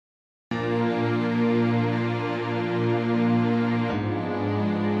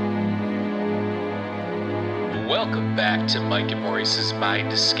welcome back to Mike and Maurice's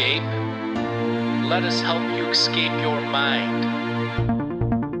Mind Escape. Let us help you escape your mind.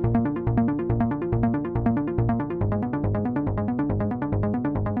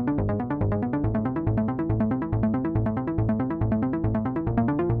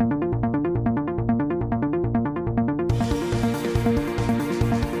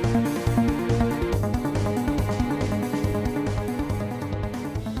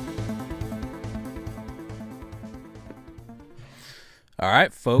 All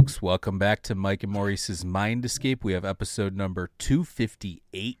right, folks, welcome back to Mike and Maurice's Mind Escape. We have episode number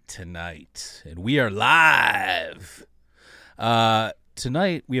 258 tonight, and we are live.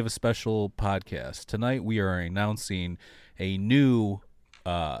 Tonight, we have a special podcast. Tonight, we are announcing a new,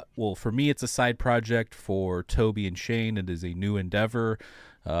 for me, it's a side project. For Toby and Shane, it is a new endeavor.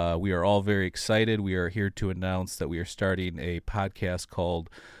 We are all very excited. We are here to announce that we are starting a podcast called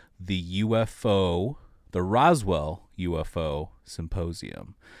The Roswell UFO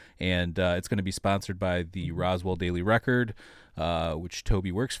Symposium, and it's going to be sponsored by the Roswell Daily Record, which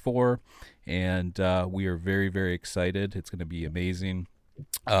Toby works for, and we are very, very excited. It's going to be amazing.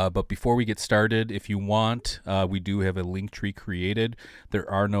 But before we get started, if you want, we do have a link tree created. There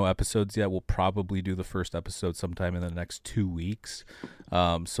are no episodes yet. We'll probably do the first episode sometime in the next 2 weeks,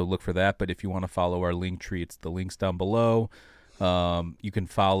 so look for that. But if you want to follow our link tree, it's the links down below. You can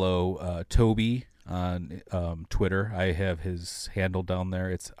follow Toby on Twitter. I have his handle down there.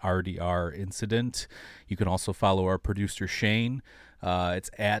 It's RDR Incident. You can also follow our producer Shane. It's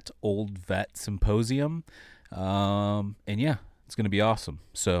at Old Vet Symposium. And yeah, it's going to be awesome.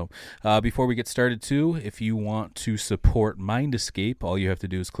 So before we get started too, if you want to support Mind Escape, all you have to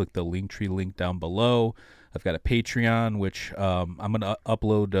do is click the Linktree link down below. I've got a Patreon, which I'm going to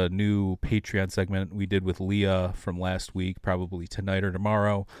upload a new Patreon segment we did with Leah from last week, probably tonight or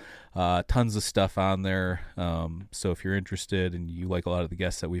tomorrow. Tons of stuff on there. So if you're interested and you like a lot of the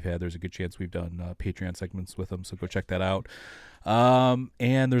guests that we've had, there's a good chance we've done Patreon segments with them. So go check that out.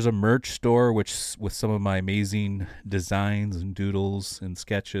 And there's a merch store, which with some of my amazing designs and doodles and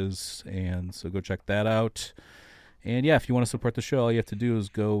sketches. And so go check that out. And yeah, if you want to support the show, all you have to do is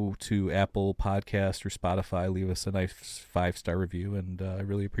go to Apple Podcast or Spotify, leave us a nice 5-star review, and I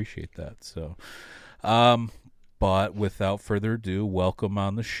really appreciate that. So, but without further ado, welcome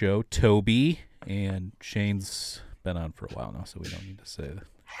on the show, Toby. And Shane's been on for a while now, so we don't need to say that.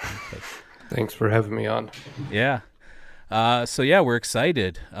 Thanks for having me on. Yeah. So yeah, we're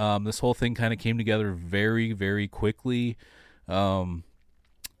excited. This whole thing kind of came together very, very quickly.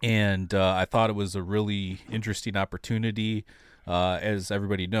 And I thought it was a really interesting opportunity. As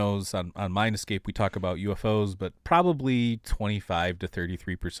everybody knows, on Mind Escape, we talk about UFOs, but probably 25 to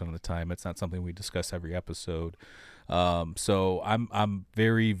 33% of the time. It's not something we discuss every episode. So I'm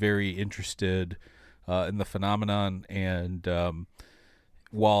very, very interested in the phenomenon. And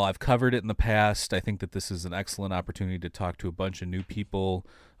while I've covered it in the past, I think that this is an excellent opportunity to talk to a bunch of new people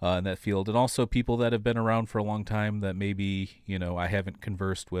in that field, and also people that have been around for a long time that maybe, I haven't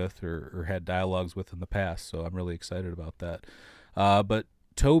conversed with or had dialogues with in the past. So I'm really excited about that. But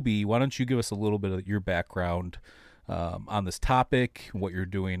Toby, why don't you give us a little bit of your background on this topic, what you're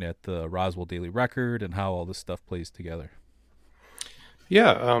doing at the Roswell Daily Record, and how all this stuff plays together?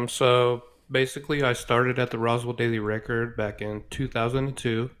 Yeah, so basically I started at the Roswell Daily Record back in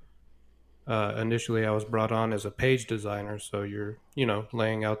 2002. Initially, I was brought on as a page designer, so you're,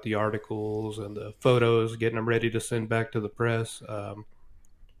 laying out the articles and the photos, getting them ready to send back to the press.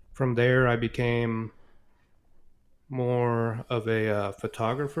 From there, I became more of a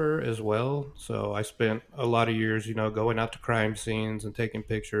photographer as well. So I spent a lot of years, going out to crime scenes and taking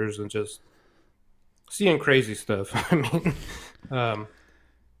pictures and just seeing crazy stuff.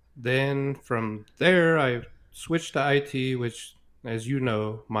 Then from there, I switched to IT, which, as you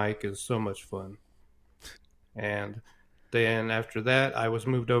know, Mike, is so much fun. And then after that, I was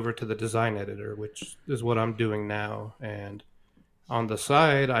moved over to the design editor, which is what I'm doing now. And on the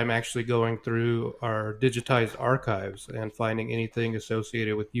side, I'm actually going through our digitized archives and finding anything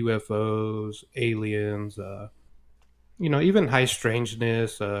associated with UFOs, aliens, even high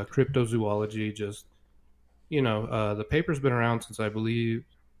strangeness, cryptozoology, just, the paper's been around since I believe...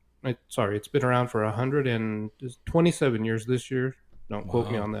 it's been around for 127 years this year. Don't quote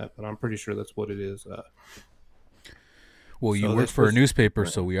me on that, but I'm pretty sure that's what it is. Well, you work for a newspaper,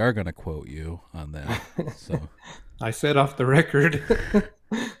 so we are going to quote you on that. So I said off the record.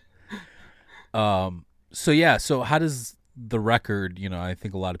 So how does the record, I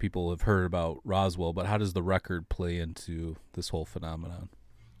think a lot of people have heard about Roswell, but how does the record play into this whole phenomenon?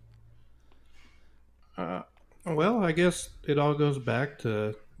 Well, I guess it all goes back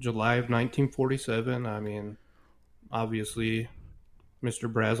to July of 1947. I mean, obviously,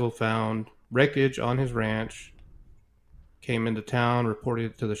 Mr. Brazel found wreckage on his ranch, came into town, reported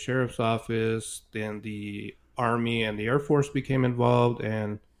it to the sheriff's office. Then the Army and the Air Force became involved,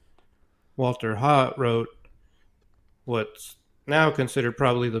 and Walter Haut wrote what's now considered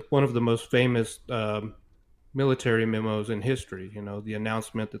probably one of the most famous military memos in history. You know, the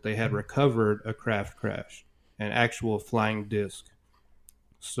announcement that they had recovered a craft crash, an actual flying disc.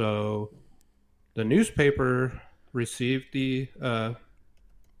 So the newspaper received it,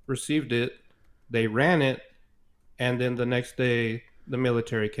 they ran it, and then the next day the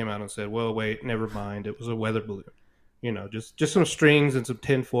military came out and said, "Well, wait, never mind. It was a weather balloon." You know, just some strings and some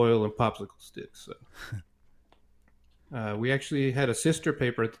tinfoil and popsicle sticks. So we actually had a sister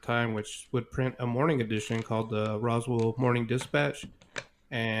paper at the time, which would print a morning edition called the Roswell Morning Dispatch.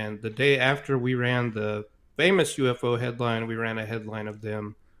 And the day after we ran the famous UFO headline, we ran a headline of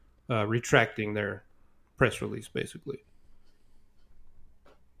them retracting their press release, basically.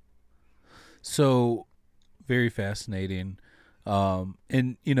 So, very fascinating.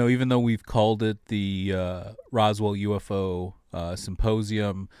 And, you know, even though we've called it the Roswell UFO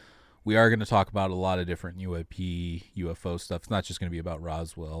Symposium, we are going to talk about a lot of different UFO stuff. It's not just going to be about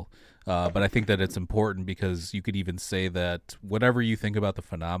Roswell. But I think that it's important because you could even say that whatever you think about the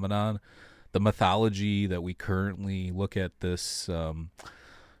phenomenon, the mythology that we currently look at this, or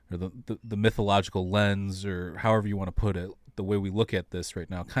the mythological lens, or however you want to put it, the way we look at this right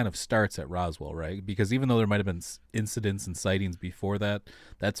now kind of starts at Roswell, right? Because even though there might have been incidents and sightings before that,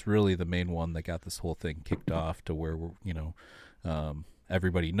 that's really the main one that got this whole thing kicked off to where we're, you know,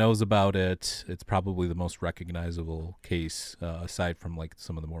 everybody knows about it. It's probably the most recognizable case, aside from like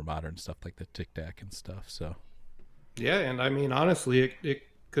some of the more modern stuff like the Tic Tac and stuff. So, yeah, and I mean, honestly, it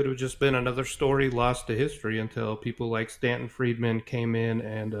could have just been another story lost to history until people like Stanton Friedman came in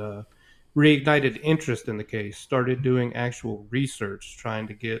and reignited interest in the case, started doing actual research, trying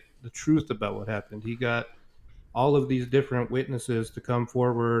to get the truth about what happened. He got all of these different witnesses to come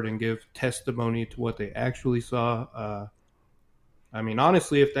forward and give testimony to what they actually saw. I mean,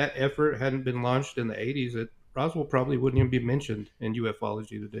 honestly, if that effort hadn't been launched in the 80s, Roswell probably wouldn't even be mentioned in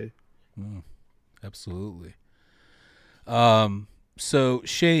ufology today. Absolutely. So,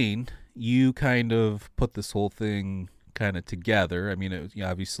 Shane, you kind of put this whole thing kind of together. I mean,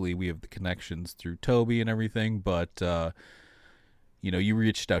 obviously we have the connections through Toby and everything, but you know, you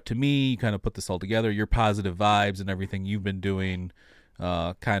reached out to me, you kind of put this all together. Your positive vibes and everything you've been doing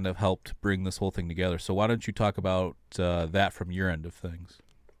kind of helped bring this whole thing together. So why don't you talk about that from your end of things?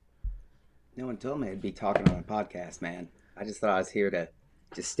 No one told me I'd be talking on a podcast, man. I just thought I was here to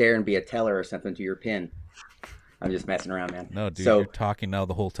just stare and be a teller or something to your pin. I'm just messing around, man. No, dude, you're talking now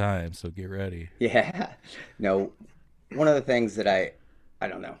the whole time, so get ready. Yeah. No, one of the things that I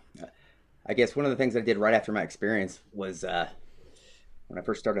don't know. I guess one of the things I did right after my experience was when I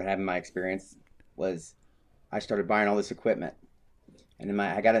first started having my experience was I started buying all this equipment. And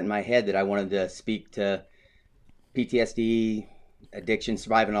I got it in my head that I wanted to speak to PTSD, addiction,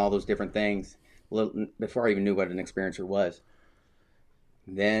 surviving all those different things before I even knew what an experiencer was.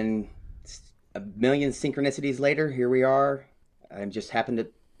 Then a million synchronicities later, here we are. I just happened to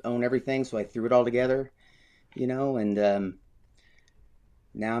own everything, so I threw it all together, you know, and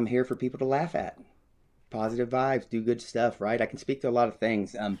now I'm here for people to laugh at. Positive vibes, do good stuff, right? I can speak to a lot of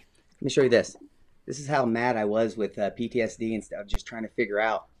things. Let me show you this. This is how mad I was with PTSD and stuff, just trying to figure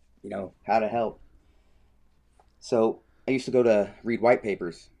out, you know, how to help. So I used to go to read white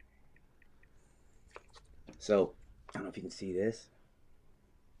papers. So I don't know if you can see this.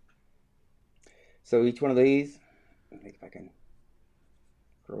 So each one of these, I think if I can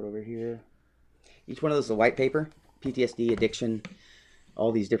throw it over here. Each one of those is a white paper, PTSD, addiction,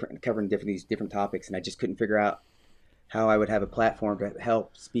 all these different, covering these different topics. And I just couldn't figure out how I would have a platform to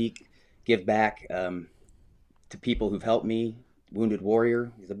help speak, give back to people who've helped me. Wounded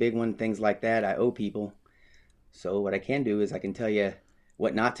Warrior is a big one, things like that. I owe people. So what I can do is I can tell you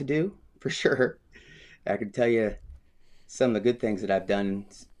what not to do, for sure. I can tell you some of the good things that I've done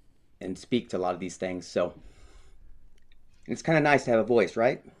and speak to a lot of these things. So it's kind of nice to have a voice,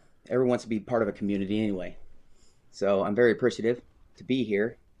 right? Everyone wants to be part of a community anyway. So I'm very appreciative to be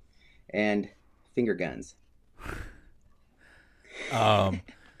here. And finger guns.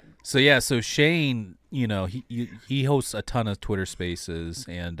 So Shane, you know, he hosts a ton of Twitter Spaces,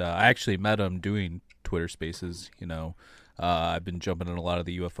 and I actually met him doing Twitter Spaces. You know, I've been jumping in a lot of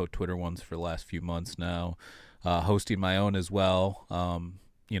the UFO Twitter ones for the last few months now, hosting my own as well.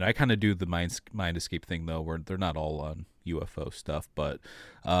 You know, I kind of do the Mind Escape thing though, where they're not all on UFO stuff. But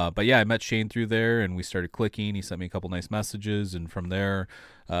yeah, I met Shane through there, and we started clicking. He sent me a couple nice messages, and from there,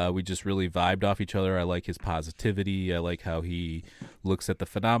 we just really vibed off each other. I like his positivity. I like how he looks at the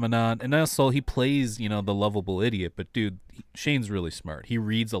phenomenon, and also he plays, the lovable idiot. But dude, Shane's really smart. He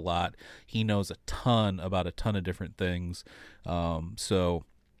reads a lot. He knows a ton about a ton of different things. So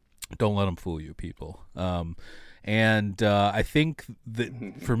don't let him fool you, people. And I think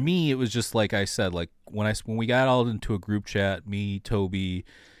that for me, it was just like I said, like when we got all into a group chat, me, Toby,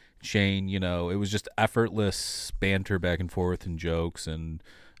 Shane, it was just effortless banter back and forth and jokes and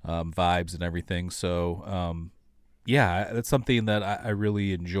vibes and everything. So yeah, that's something that I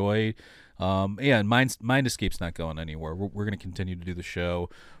really enjoy. And Mind Escape's not going anywhere. We're going to continue to do the show.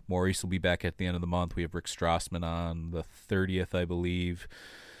 Maurice will be back at the end of the month. We have Rick Strassman on the 30th, I believe.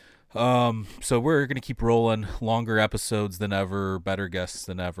 So we're going to keep rolling, longer episodes than ever, better guests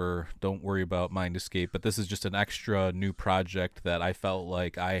than ever. Don't worry about Mind Escape, but this is just an extra new project that I felt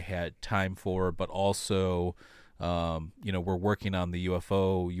like I had time for, but also, we're working on the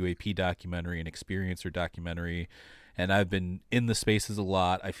UAP documentary and Experiencer documentary, and I've been in the spaces a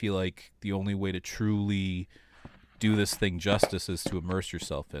lot. I feel like the only way to truly do this thing justice is to immerse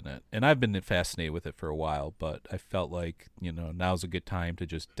yourself in it, and I've been fascinated with it for a while, but I felt like now's a good time to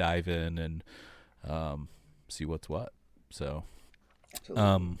just dive in and see what's what. So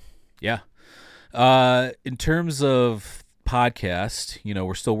yeah, in terms of podcast,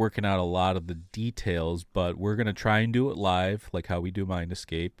 we're still working out a lot of the details, but we're gonna try and do it live like how we do Mind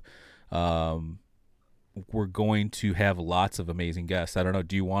Escape. We're going to have lots of amazing guests. I don't know.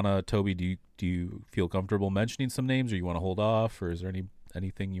 Do you want to, Toby? Do you feel comfortable mentioning some names, or you want to hold off, or is there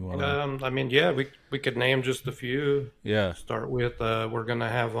anything you want to? I mean, yeah, we could name just a few. Yeah. Start with we're gonna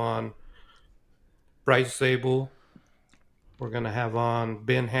have on Bryce Zabel. We're gonna have on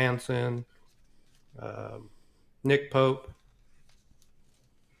Ben Hansen, Nick Pope.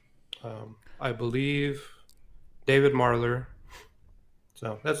 I believe David Marler.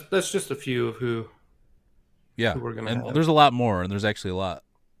 So that's just a few of who. Yeah, we're gonna and have. There's a lot more, and there's actually a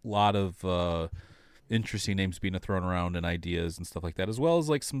lot of interesting names being thrown around and ideas and stuff like that, as well as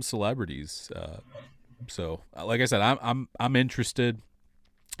like some celebrities. So, like I said, I'm interested.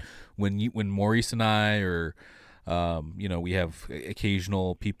 When Maurice and I, or we have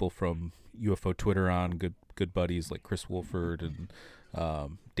occasional people from UFO Twitter on, good buddies like Chris Wolford and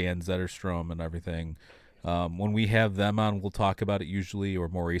Dan Zetterstrom and everything. When we have them on, we'll talk about it usually, or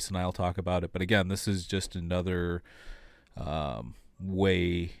Maurice and I will talk about it. But again, this is just another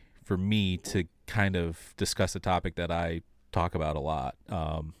way for me to kind of discuss a topic that I talk about a lot.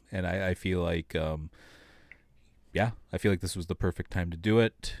 And I feel like, I feel like this was the perfect time to do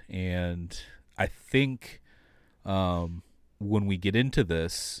it. And I think when we get into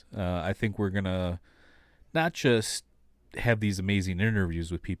this, I think we're going to not just have these amazing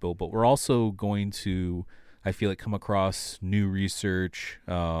interviews with people, but we're also going to, I feel like, come across new research,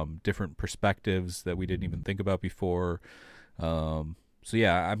 different perspectives that we didn't even think about before. So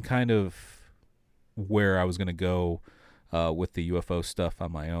yeah, I'm kind of where I was going to go with the UFO stuff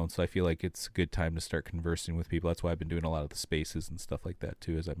on my own. So I feel like it's a good time to start conversing with people. That's why I've been doing a lot of the spaces and stuff like that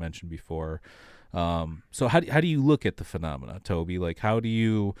too, as I mentioned before. So how do you look at the phenomena, Toby? Like,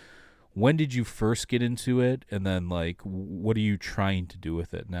 when did you first get into it, and then like what are you trying to do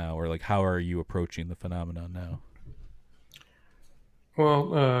with it now, or like how are you approaching the phenomenon now?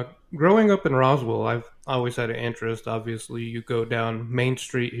 Well, growing up in Roswell, I've always had an interest. Obviously, you go down Main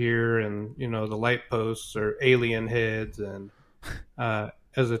Street here, and the light posts are alien heads. And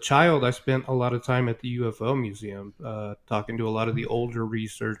as a child, I spent a lot of time at the UFO Museum, talking to a lot of the older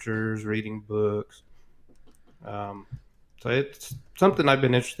researchers, reading books. So it's something I've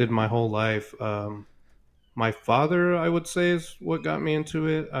been interested in my whole life. My father, I would say, is what got me into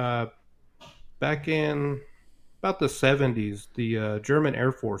it. Back in about the 70s, the German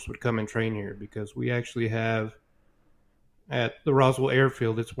Air Force would come and train here because we actually have at the Roswell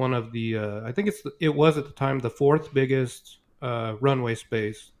Airfield. It's one of the, I think it was at the time the fourth biggest runway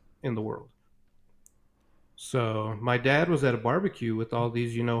space in the world. So my dad was at a barbecue with all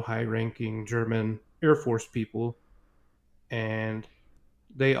these, high-ranking German Air Force people. And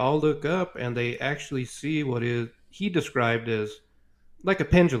they all look up and they actually see what he described as like a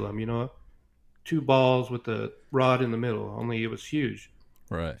pendulum, two balls with a rod in the middle, only it was huge.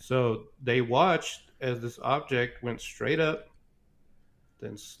 Right. So they watched as this object went straight up,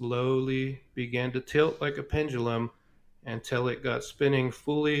 then slowly began to tilt like a pendulum until it got spinning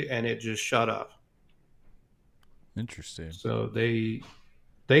fully and it just shot off. Interesting. So the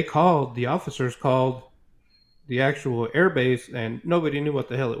officers called the actual air base, and nobody knew what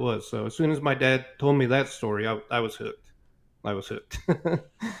the hell it was. So as soon as my dad told me that story, I was hooked. I was hooked.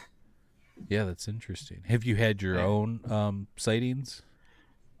 Yeah, that's interesting. Have you had your own sightings?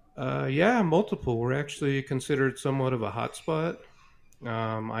 Yeah, multiple. We're actually considered somewhat of a hotspot.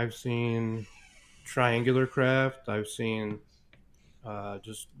 I've seen triangular craft. I've seen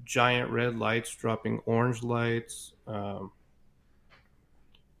just giant red lights dropping orange lights.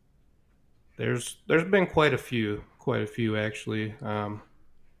 There's been quite a few actually.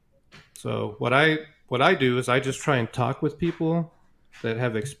 So what I do is I just try and talk with people that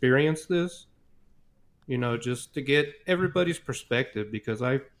have experienced this, just to get everybody's perspective, because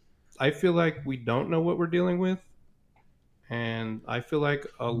I feel like we don't know what we're dealing with, and I feel like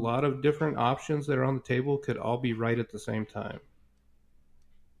a lot of different options that are on the table could all be right at the same time,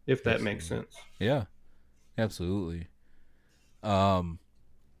 if that makes sense. Yeah, absolutely. Um,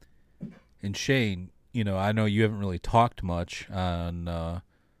 and Shane, I know you haven't really talked much on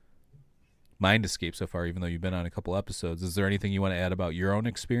Mind Escape so far, even though you've been on a couple episodes. Is there anything you want to add about your own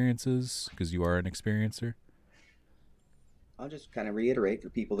experiences? Because you are an experiencer. I'll just kind of reiterate for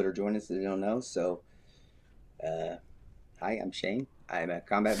people that are joining us that don't know. So, hi, I'm Shane. I'm a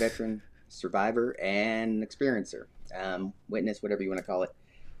combat veteran, survivor, and experiencer. Witness, whatever you want to call it.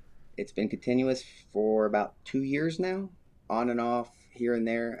 It's been continuous for about 2 years now, on and off, here and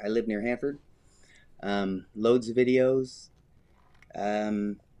there. I live near Hanford. Loads of videos.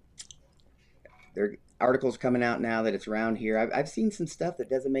 There are articles coming out now that it's around here. I've seen some stuff that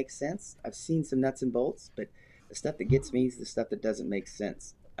doesn't make sense. I've seen some nuts and bolts, but the stuff that gets me is the stuff that doesn't make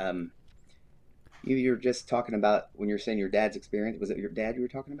sense. You were just talking about when you were saying your dad's experience. Was it your dad you were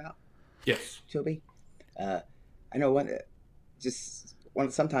talking about? Yes. Toby? I know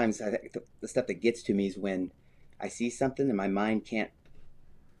sometimes I think the stuff that gets to me is when I see something and my mind can't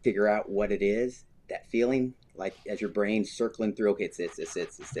figure out what it is. That feeling, like as your brain's circling through, okay, it's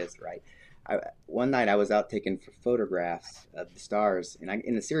this, right? One night I was out taking photographs of the stars, and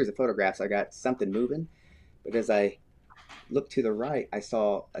in a series of photographs I got something moving, but as I looked to the right, I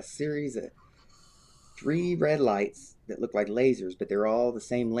saw a series of 3 red lights that looked like lasers, but they're all the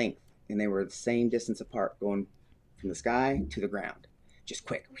same length, and they were the same distance apart, going from the sky to the ground, just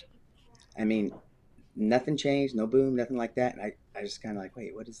quick. I mean, nothing changed, no boom, nothing like that, and I just kind of like,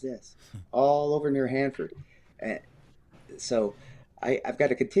 wait, what is this? All over near Hanford. So I've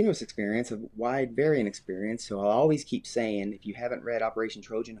got a continuous experience, a wide varying experience, so I'll always keep saying, if you haven't read Operation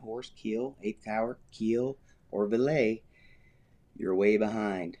Trojan Horse, Keel, 8th Tower, Keel, or Valet, you're way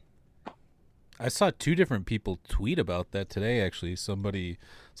behind. I saw 2 different people tweet about that today, actually. Somebody,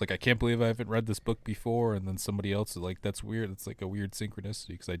 it's like, I can't believe I haven't read this book before, and then somebody else is like, that's weird. It's like a weird synchronicity,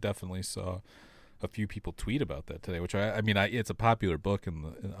 because I definitely saw a few people tweet about that today, which I mean, it's a popular book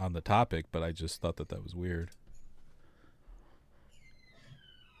on the topic, but I just thought that was weird.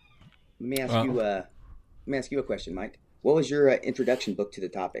 Let me ask you a question, Mike. What was your introduction book to the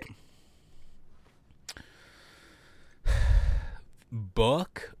topic?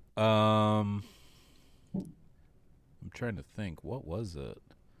 Book? I'm trying to think. What was it?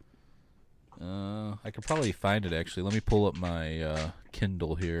 I could probably find it, actually. Let me pull up my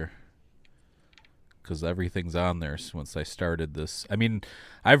Kindle here, because everything's on there once I started this. I mean,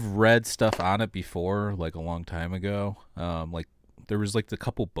 I've read stuff on it before, like a long time ago. Like, there was like the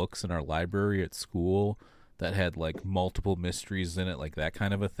couple books in our library at school that had like multiple mysteries in it, like that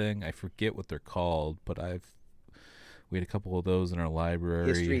kind of a thing. I forget what they're called, but we had a couple of those in our library.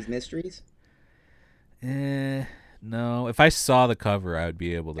 Histories, Mysteries? No. If I saw the cover, I would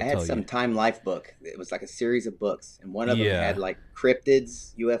be able to tell you. I had some Time Life book. It was like a series of books, and one of them had like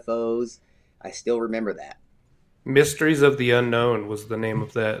cryptids, UFOs. I still remember that. Mysteries of the Unknown was the name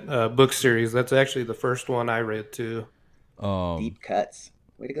of that book series. That's actually the first one I read too. Deep cuts.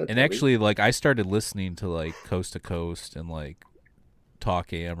 Way to go, and Toby. Actually, like, I started listening to like Coast to Coast and like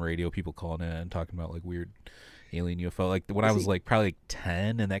Talk AM radio, people calling in and talking about like weird alien UFO, like when I was like probably like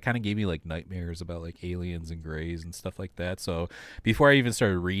 10, and that kind of gave me like nightmares about like aliens and grays and stuff like that. So before I even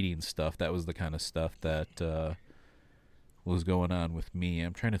started reading stuff, that was the kind of stuff that was going on with me.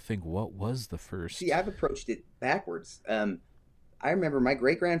 I'm trying to think, what was the first? See, I've approached it backwards. I remember my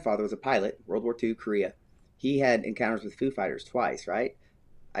great grandfather was a pilot, World War II, Korea. He had encounters with Foo Fighters twice, right?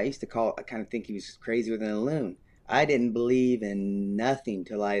 I kind of think he was crazier than a loon. I didn't believe in nothing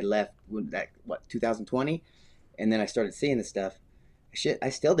till I left 2020, and then I started seeing this stuff. Shit, I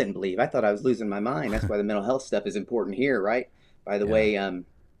still didn't believe. I thought I was losing my mind. That's why the mental health stuff is important here, right? By the way,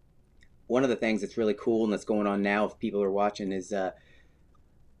 one of the things that's really cool and that's going on now, if people are watching, is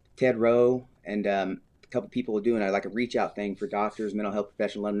Ted Rowe and a couple people are doing like a reach out thing for doctors, mental health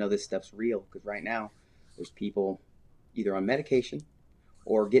professionals, let them know this stuff's real. Because right now, there's people either on medication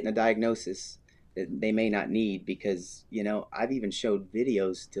or getting a diagnosis they may not need, because I've even showed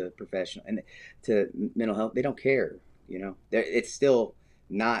videos to professional and to mental health. They don't care. It's still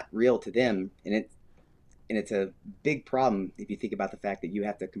not real to them, and it's a big problem if you think about the fact that you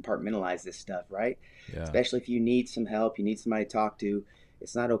have to compartmentalize this stuff, right? Yeah. Especially if you need some help, you need somebody to talk to.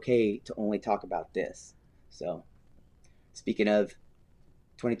 It's not okay to only talk about this. So, speaking of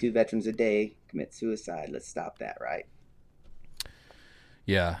 22 veterans a day commit suicide, let's stop that, right?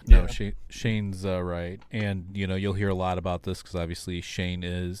 Yeah, no, Shane's right. And, you'll hear a lot about this because obviously Shane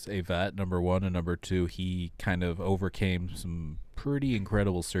is a vet, number one. And number two, he kind of overcame some pretty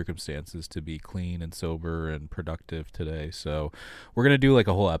incredible circumstances to be clean and sober and productive today. So we're going to do like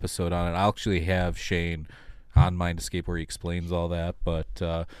a whole episode on it. I'll actually have Shane on Mind Escape where he explains all that.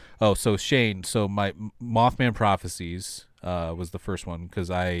 But, so Shane, so my Mothman Prophecies was the first one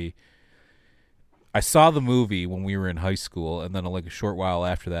because I saw the movie when we were in high school, and then like a short while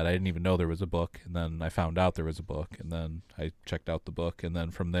after that, I didn't even know there was a book, and then I found out there was a book, and then I checked out the book, and then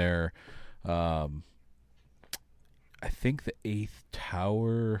from there, I think The Eighth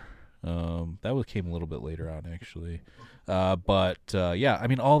Tower, that came a little bit later on, actually. Yeah, I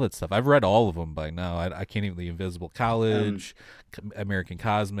mean, all that stuff. I've read all of them by now. I can't even, The Invisible College, American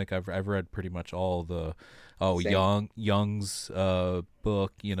Cosmic. I've read pretty much all the, Young's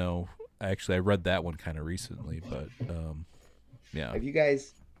book, Actually, I read that one kind of recently, but yeah. Have you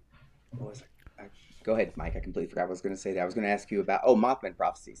guys? What was it? Go ahead, Mike. I completely forgot what I was going to say. That I was going to ask you about Mothman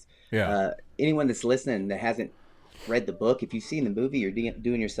Prophecies. Yeah. Anyone that's listening that hasn't read the book, if you've seen the movie, you're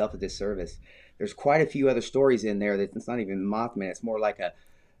doing yourself a disservice. There's quite a few other stories in there that it's not even Mothman. It's more like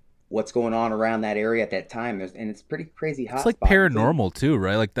what's going on around that area at that time. And it's pretty crazy. It's like paranormal too,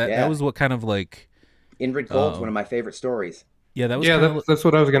 right? Like that. Yeah. That was what kind of like. Indrid Cold's one of my favorite stories. Yeah, that was. Yeah, that's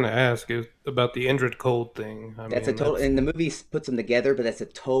what I was going to ask is about the Indrid Cold thing. That's and the movie puts them together, but that's a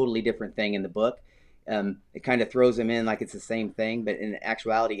totally different thing in the book. It kind of throws them in like it's the same thing, but in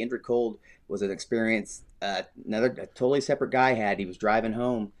actuality, Indrid Cold was an experience a totally separate guy had. He was driving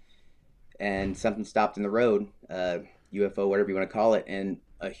home, and something stopped in the road, UFO, whatever you want to call it, and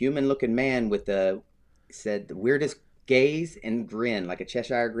a human-looking man said the weirdest gaze and grin, like a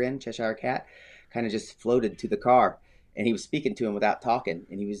Cheshire cat, kind of just floated to the car. And he was speaking to him without talking.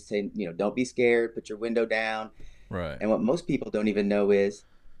 And he was saying, don't be scared. Put your window down. Right. And what most people don't even know is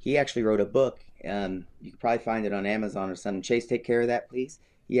he actually wrote a book. You can probably find it on Amazon or something. Chase, take care of that, please.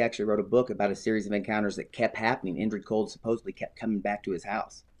 He actually wrote a book about a series of encounters that kept happening. Indrid Cold supposedly kept coming back to his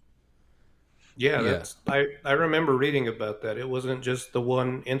house. Yeah. I remember reading about that. It wasn't just the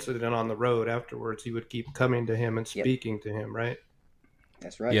one incident on the road. Afterwards, he would keep coming to him and speaking to him, right?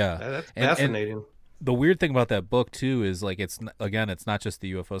 That's right. Yeah. That's fascinating. And the weird thing about that book too is like it's not just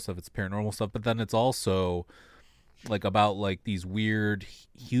the UFO stuff, it's paranormal stuff, but then it's also like about like these weird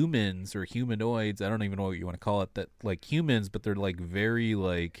humans or humanoids, I don't even know what you want to call it, that like humans, but they're like very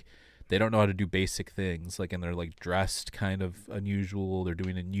like they don't know how to do basic things, like, and they're like dressed kind of unusual, they're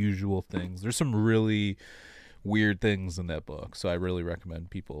doing unusual things. There's some really weird things in that book, so I really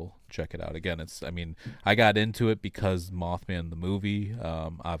recommend people check it out. Again, I got into it because Mothman the movie,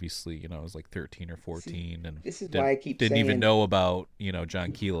 obviously, I was like 13 or 14, and this is why I didn't even know about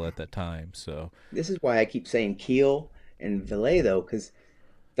John Keel at that time. So this is why I keep saying Keel and Vallée, though, because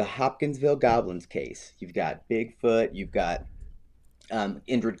the Hopkinsville Goblins case, you've got Bigfoot, you've got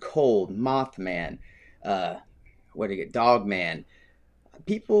Indrid Cold, Mothman, Dogman.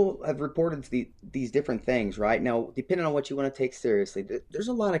 People have reported these different things, right? Now, depending on what you want to take seriously, there's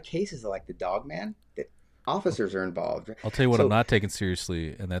a lot of cases like the Dogman that officers are involved. I'll tell you what I'm not taking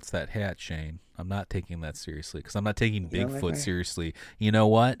seriously, and that's that hat, Shane. I'm not taking that seriously because I'm not taking Bigfoot seriously. You know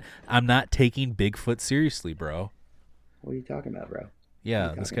what? I'm not taking Bigfoot seriously, bro. What are you talking about, bro?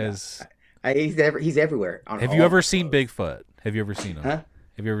 Yeah, this guy's... He's everywhere. Have you ever seen Bigfoot? Have you ever seen him? Huh?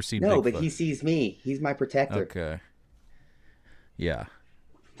 Have you ever seen Bigfoot? No, but he sees me. He's my protector. Okay. Yeah.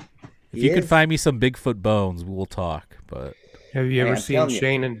 If you could find me some Bigfoot bones, we'll talk. But have you ever seen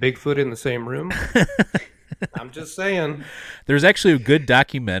Shane and Bigfoot in the same room? I'm just saying. There's actually a good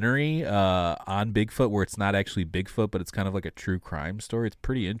documentary on Bigfoot where it's not actually Bigfoot, but it's kind of like a true crime story. It's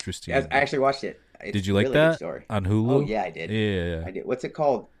pretty interesting. I actually watched it. Did you like that on Hulu? Oh yeah, I did. Yeah, I did. What's it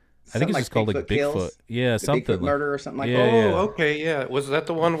called? I think it's just called like Bigfoot. Yeah, something. Bigfoot murder or something like that. Oh, okay, yeah. Was that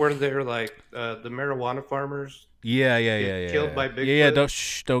the one where they're like the marijuana farmers? Yeah. Killed by Bigfoot. Yeah.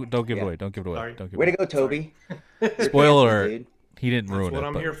 Don't give it away. Don't give it away. Sorry. Don't give Way to go, Toby. Spoiler alert. He didn't ruin it. That's what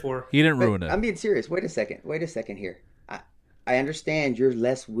I'm here for. He didn't ruin it. I'm being serious. Wait a second here. I understand you're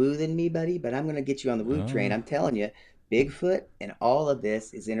less woo than me, buddy, but I'm going to get you on the woo train. I'm telling you, Bigfoot and all of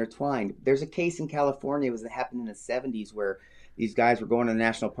this is intertwined. There's a case in California that happened in the 70s where these guys were going to the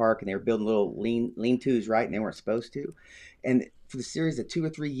national park and they were building little lean-tos, right? And they weren't supposed to. And for the series of 2 or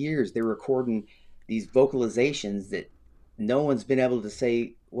 3 years, they were recording these vocalizations that no one's been able to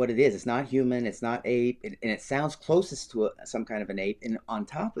say what it is. It's not human. It's not ape. And it sounds closest to some kind of an ape. And on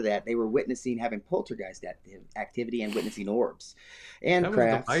top of that, they were having poltergeist activity and witnessing orbs and That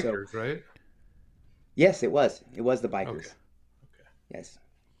crafts. was the bikers, right? Yes, it was. It was the bikers. Okay. Yes.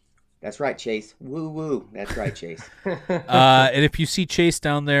 That's right, Chase. Woo woo. That's right, Chase. And if you see Chase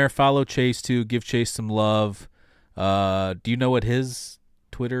down there, follow Chase too. Give Chase some love. Do you know what his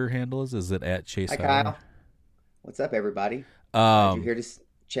Twitter handle is? Is it at Chase Hi, Howard? Kyle. What's up, everybody? You're here to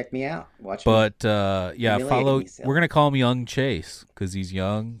check me out. Watch me. But yeah, follow. myself. We're gonna call him Young Chase because he's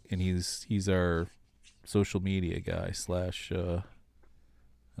young and he's our social media guy slash. I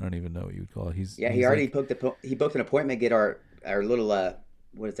don't even know what you would call it. He's He already booked an appointment to get our little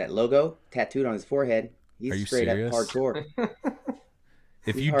what is that logo tattooed on his forehead. He's Are you straight serious? up hardcore.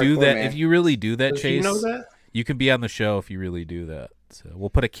 If He's you do hardcore, that, man. if you really do that, Does Chase, he know that? you can be on the show if you really do that. So we'll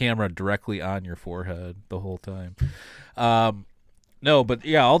put a camera directly on your forehead the whole time. No, but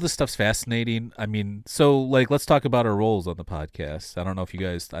yeah, all this stuff's fascinating. I mean, so like, let's talk about our roles on the podcast. I don't know if you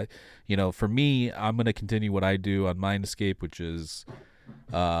guys, for me, I'm going to continue what I do on Mind Escape, which is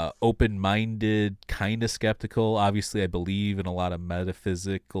open-minded, kind of skeptical. Obviously, I believe in a lot of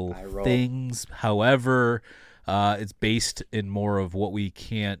metaphysical things. However, it's based in more of what we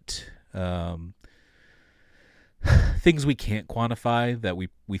can't, things we can't quantify, that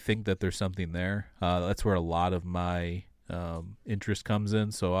we think that there's something there. That's where a lot of my interest comes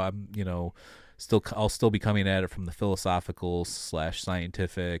in. So I'm, I'll still be coming at it from the philosophical /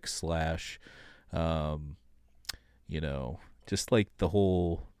 scientific / just like the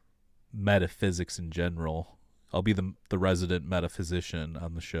whole metaphysics in general. I'll be the resident metaphysician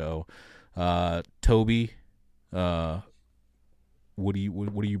on the show. Toby, what are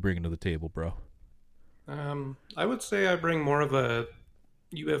you bringing to the table, bro? I would say I bring more of a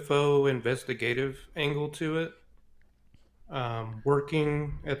UFO investigative angle to it.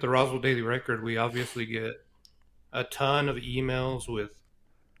 Working at the Roswell Daily Record, we obviously get a ton of emails with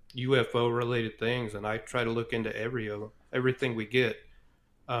UFO related things, and I try to look into everything we get.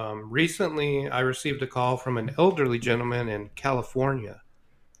 Recently, I received a call from an elderly gentleman in California.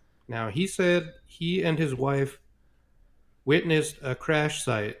 Now, he said he and his wife witnessed a crash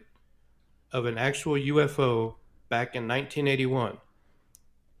site of an actual UFO back in 1981.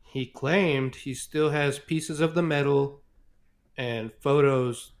 He claimed he still has pieces of the metal and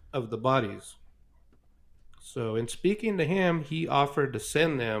photos of the bodies. So in speaking to him, he offered to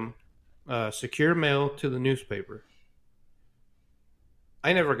send them secure mail to the newspaper.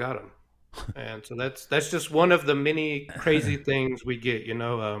 I never got them. And so that's just one of the many crazy things we get.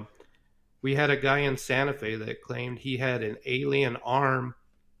 We had a guy in Santa Fe that claimed he had an alien arm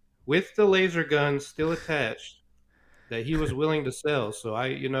with the laser gun still attached that he was willing to sell. So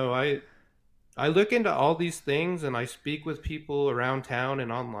I look into all these things, and I speak with people around town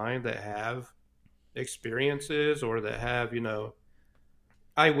and online that have experiences or that have,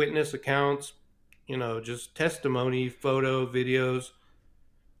 eyewitness accounts, just testimony, photo, videos.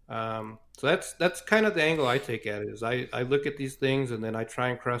 So that's kind of the angle I take at it. Is I look at these things and then I try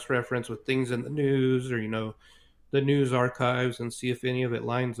and cross-reference with things in the news or, the news archives and see if any of it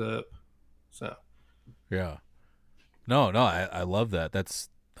lines up. So, yeah. No, I love that.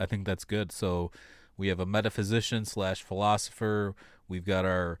 I think that's good. So we have a metaphysician / philosopher. We've got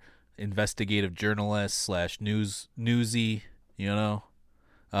our investigative journalist / newsy, we're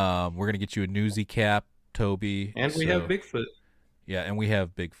going to get you a newsy cap, Toby. And we have Bigfoot. Yeah, and we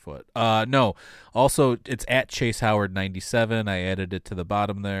have Bigfoot. No, also it's at Chase Howard 97. I added it to the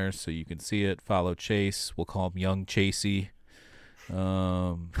bottom there so you can see it. Follow Chase. We'll call him Young Chasey.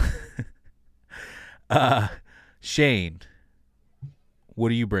 Shane,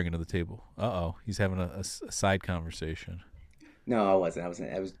 what are you bringing to the table? He's having a side conversation. No, I wasn't.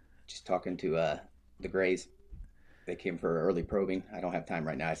 I was just talking to the Grays. They came for early probing. I don't have time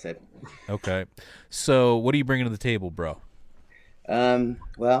right now, I said. Okay. So what are you bringing to the table, bro?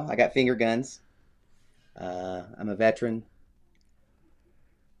 Well, I got finger guns. I'm a veteran,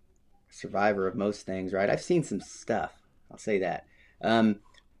 survivor of most things, right? I've seen some stuff. I'll say that.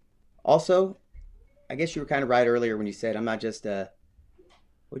 Also, I guess you were kind of right earlier when you said I'm not just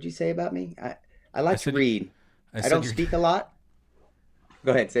what'd you say about me? I like to read. I don't speak a lot.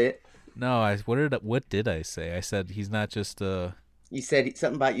 Go ahead, say it. No, what did I say? I said he's not just You said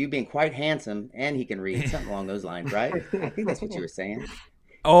something about you being quite handsome and he can read, something along those lines, right? I think that's what you were saying.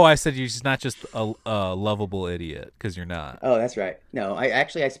 Oh, I said you're just not just a lovable idiot, because you're not. Oh, that's right. No, I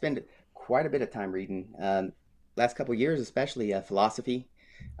spend quite a bit of time reading. last couple of years, especially philosophy.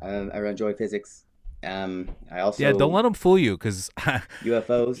 I enjoy physics. I Yeah, don't also let him fool you, because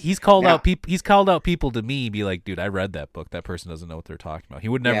UFOs. he's called Now, out people. He's called out people to me, be like, dude, I read that book. That person doesn't know what they're talking about. He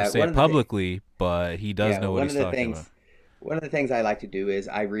would never yeah, say one it of the things. publicly, but he does Yeah, know what he's talking about. one of the things I like to do is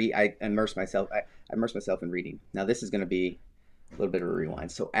I read. I immerse myself. I immerse myself in reading. Now, this is going to be a little bit of a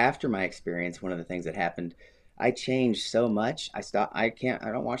rewind. So after my experience, one of the things that happened, I changed so much. I stopped. I can't.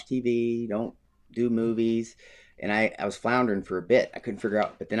 I don't watch TV. Don't do movies. And I was floundering for a bit. I couldn't figure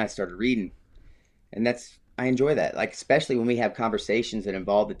out. But then I started reading, and that's I enjoy that. Like especially when we have conversations that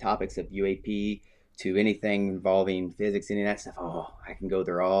involve the topics of UAP to anything involving physics, any of that stuff. Oh, I can go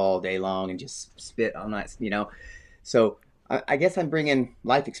there all day long and just spit all night. So I guess I'm bringing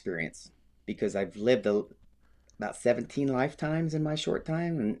life experience because I've lived about 17 lifetimes in my short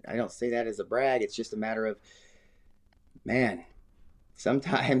time, and I don't say that as a brag. It's just a matter of, man,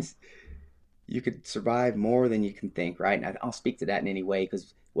 sometimes you could survive more than you can think, right? And I'll speak to that in any way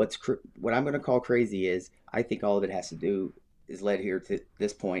because what I'm going to call crazy is I think all of it has to do is led here to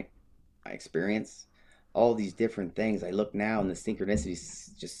this point. I experience all these different things. I look now and the synchronicity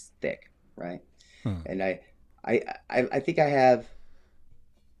is just thick, right? Hmm. And I think I have.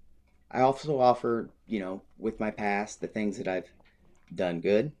 I also offer, with my past, the things that I've done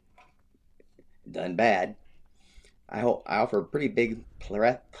good, done bad. I offer a pretty big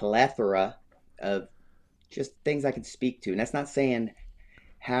plethora of just things I can speak to. And that's not saying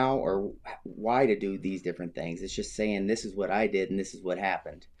how or why to do these different things. It's just saying this is what I did and this is what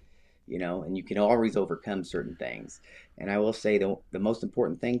happened, and you can always overcome certain things. And I will say the most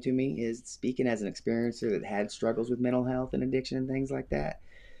important thing to me is speaking as an experiencer that had struggles with mental health and addiction and things like that.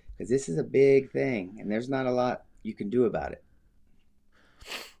 Because this is a big thing and there's not a lot you can do about it.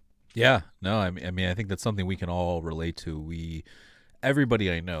 Yeah, no, I mean, I think that's something we can all relate to.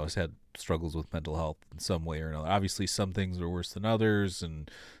 Everybody I know has had struggles with mental health in some way or another. Obviously, some things are worse than others, and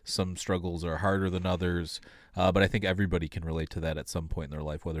some struggles are harder than others. But I think everybody can relate to that at some point in their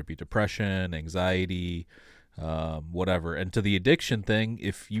life, whether it be depression, anxiety, whatever. And to the addiction thing,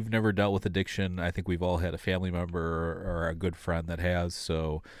 if you've never dealt with addiction, I think we've all had a family member or a good friend that has.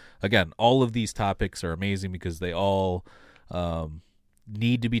 So, again, all of these topics are amazing because they all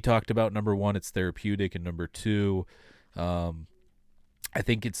need to be talked about. Number one, it's therapeutic, and number two, I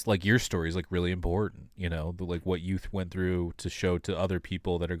think it's like your story is like really important, like what you went through to show to other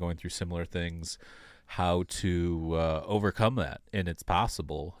people that are going through similar things how to overcome that, and it's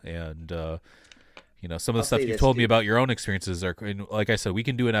possible. And some of the I'll stuff say you've this told me too. about your own experiences are, and like I said, we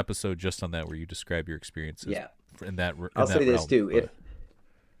can do an episode just on that where you describe your experiences Yeah. in that I'll say this realm. too. But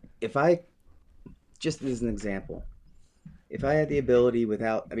If I, just as an example, if I had the ability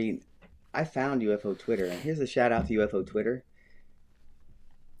I found UFO Twitter, and here's a shout out to UFO Twitter.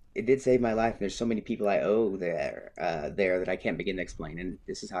 It did save my life. There's so many people I owe there that I can't begin to explain, and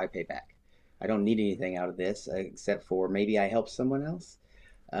this is how I pay back. I don't need anything out of this except for maybe I help someone else.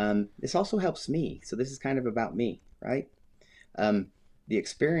 This also helps me, so this is kind of about me, right? The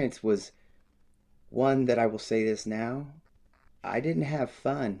experience was one that I will say this now. I didn't have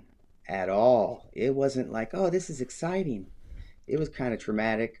fun at all. It wasn't like, oh, this is exciting. It was kind of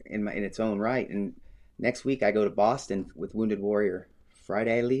traumatic in its own right. And next week I go to Boston with Wounded Warrior.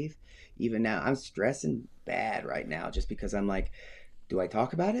 Friday I leave. Even now I'm stressing bad right now just because I'm like, do I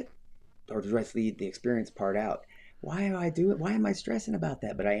talk about it or do I leave the experience part out? Why do I do it? Why am I stressing about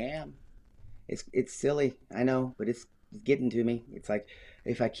that? But I am. It's silly, I know, but it's getting to me. It's like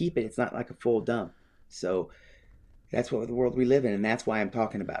if I keep it, it's not like a full dump. So that's what the world we live in, and that's why I'm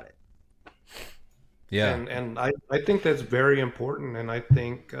talking about it. yeah, And I think that's very important. And I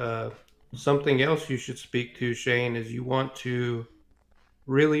think something else you should speak to, Shane, is you want to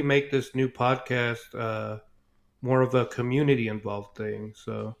really make this new podcast more of a community involved thing.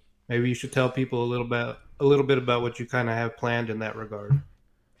 So maybe you should tell people a little bit about what you kind of have planned in that regard.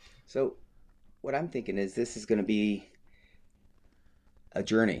 So what I'm thinking is this is going to be a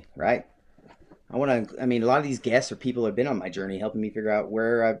journey, right? A lot of these guests are people who have been on my journey, helping me figure out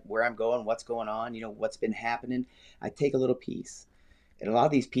where I'm going, what's going on, what's been happening. I take a little piece, and a lot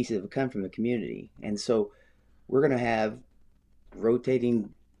of these pieces have come from the community, and so we're going to have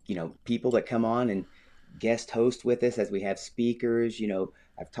rotating, people that come on and guest host with us as we have speakers.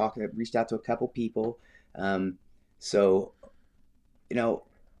 I've reached out to a couple people, so you know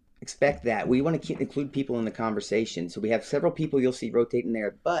expect that. We want to include people in the conversation. So we have several people you'll see rotating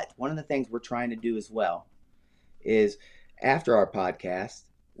there. But one of the things we're trying to do as well is after our podcast,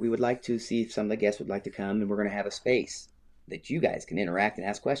 we would like to see if some of the guests would like to come, and we're going to have a space that you guys can interact and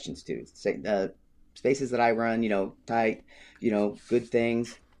ask questions to. Spaces that I run, tight, good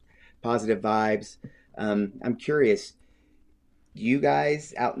things, positive vibes. I'm curious, you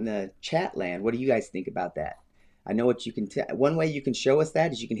guys out in the chat land, what do you guys think about that? I know what you can one way you can show us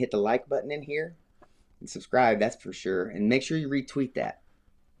that is you can hit the like button in here and subscribe, that's for sure. And make sure you retweet that.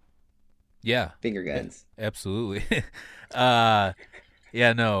 Yeah. Finger guns. Absolutely. Yeah,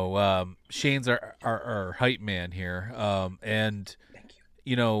 no. Shane's our hype man here. And Thank you.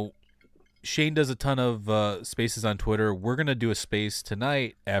 you know, Shane does a ton of spaces on Twitter. We're gonna do a space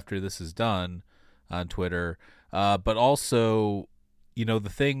tonight after this is done on Twitter. But also, the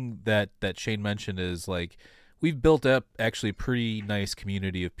thing that Shane mentioned is like we've built up actually a pretty nice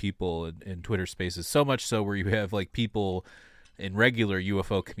community of people in Twitter spaces. So much so where you have like people in regular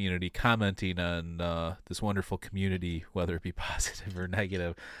UFO community commenting on this wonderful community, whether it be positive or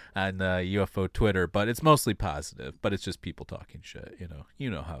negative, on UFO Twitter. But it's mostly positive. But it's just people talking shit. You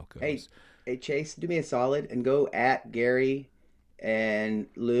know how it goes. Hey, Chase, do me a solid and go at Gary and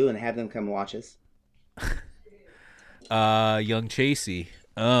Lou and have them come watch us. Young Chasey.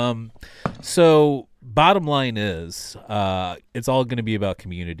 So bottom line is, it's all going to be about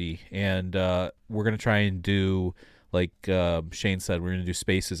community, and we're going to try and do, like Shane said, we're going to do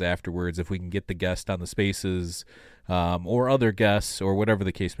spaces afterwards. If we can get the guest on the spaces, or other guests, or whatever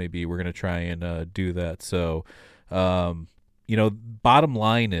the case may be, we're going to try and do that. So, bottom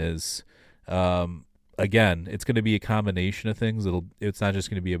line is, again, it's going to be a combination of things. It's not just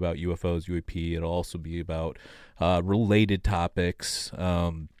going to be about UFOs, UAP. It'll also be about related topics.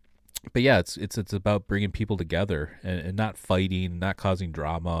 But yeah, it's about bringing people together and not fighting, not causing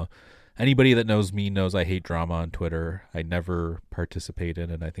drama. Anybody that knows me knows I hate drama on Twitter. I never participate in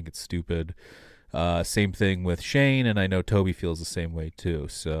it. I think it's stupid. Same thing with Shane, and I know Toby feels the same way too.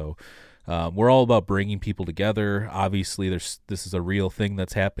 So we're all about bringing people together. Obviously, this is a real thing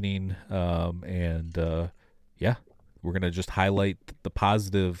that's happening, and yeah, we're gonna just highlight the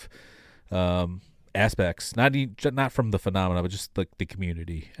positive aspects, not from the phenomena, but just the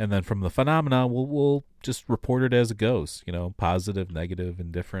community, and then from the phenomena, we'll just report it as it goes. Positive, negative,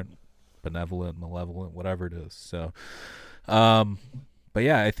 indifferent, benevolent, malevolent, whatever it is. So, but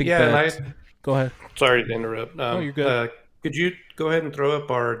yeah, I think go ahead. Sorry to interrupt. No, you're good. Could you go ahead and throw up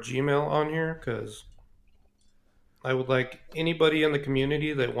our Gmail on here? Because I would like anybody in the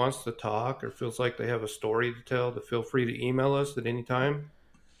community that wants to talk or feels like they have a story to tell to feel free to email us at any time.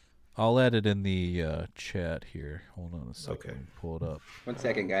 I'll add it in the chat here. Hold on a second. Okay. Let me pull it up. 1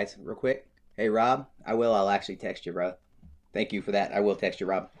 second, guys, real quick. Hey, Rob, I'll actually text you, bro. Thank you for that. I will text you,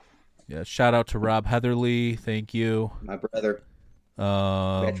 Rob. Yeah, shout out to Rob Heatherly. Thank you. My brother.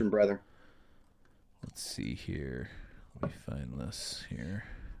 Veteran brother. Let's see here. Let me find this here.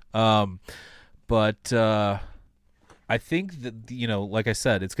 But I think that, like I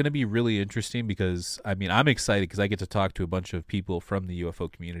said, it's going to be really interesting because, I'm excited because I get to talk to a bunch of people from the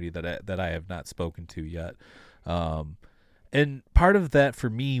UFO community that I have not spoken to yet. And part of that for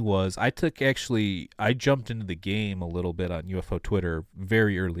me was I jumped into the game a little bit on UFO Twitter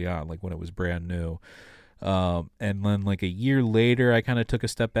very early on, like when it was brand new. And then like a year later, I kind of took a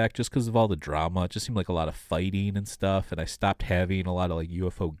step back just because of all the drama. It just seemed like a lot of fighting and stuff. And I stopped having a lot of like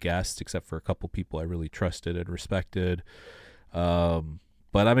UFO guests, except for a couple people I really trusted and respected. But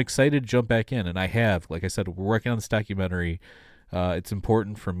I'm excited to jump back in. And I have, like I said, we're working on this documentary. It's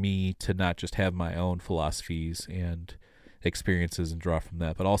important for me to not just have my own philosophies and experiences and draw from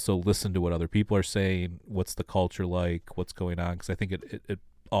that, but also listen to what other people are saying. What's the culture like? What's going on? Because I think it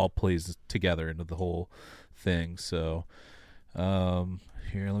all plays together into the whole thing. So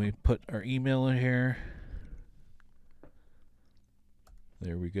here, let me put our email in here.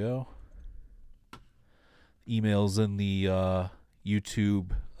 There we go. Email's in the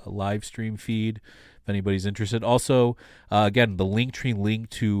YouTube live stream feed if anybody's interested. Also, again, the Linktree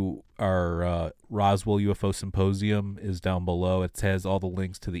link to our Roswell UFO Symposium is down below. It has all the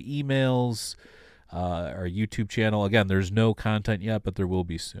links to the emails, our YouTube channel. Again, there's no content yet, but there will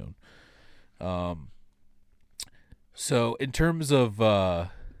be soon. So in terms of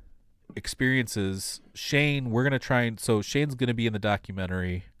experiences, Shane, we're going to try and... So Shane's going to be in the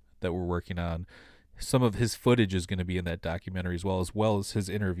documentary that we're working on. Some of his footage is going to be in that documentary as well as his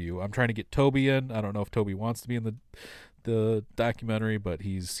interview. I'm trying to get Toby in. I don't know if Toby wants to be in the documentary, but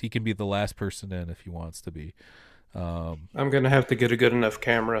he can be the last person in if he wants to be. I'm going to have to get a good enough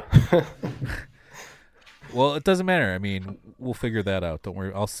camera. Well, it doesn't matter. We'll figure that out. Don't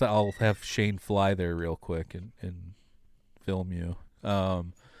worry. I'll have Shane fly there real quick and film you.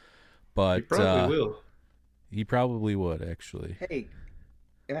 But he probably will. He probably would, actually. Hey,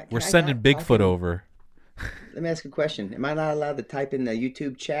 we're sending Bigfoot over. Let me ask a question. Am I not allowed to type in the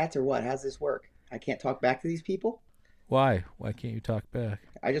YouTube chats or what? How's this work? I can't talk back to these people? Why? Why can't you talk back?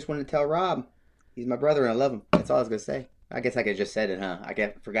 I just wanted to tell Rob He's my brother and I love him. That's all I was gonna say. I guess I could have just said it, huh?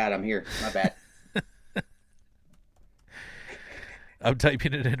 Forgot I'm here. My bad. I'm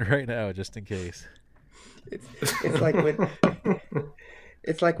typing it in right now just in case. It's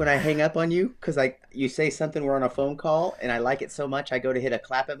like when I hang up on you because you say something, we're on a phone call, and I like it so much I go to hit a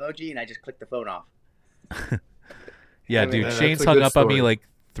clap emoji and I just click the phone off. Yeah, I mean, dude, that's Shane's a hung good up on me story. like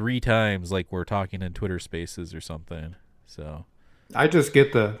 3 times, like we're talking in Twitter Spaces or something. So I just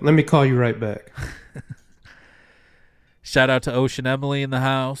get let me call you right back. shout out to Ocean Emily in the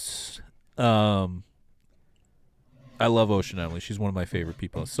house. I love Ocean Emily. She's one of my favorite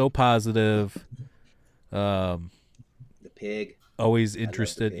people. So positive. The pig. Always I love the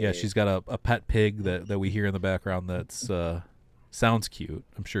interested. Yeah, pig. she's got a pet pig that we hear in the background that's sounds cute.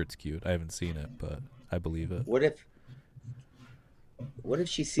 I'm sure it's cute. I haven't seen it, but I believe it. What if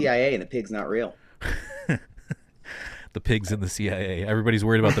she's CIA and the pig's not real? The pig's in the CIA. Everybody's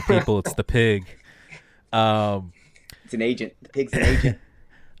worried about the people. It's the pig. It's an agent. The pig's an agent.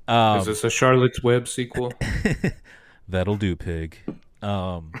 Is this a Charlotte's Web sequel? That'll do, pig.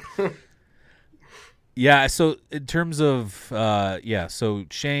 Yeah, so in terms of so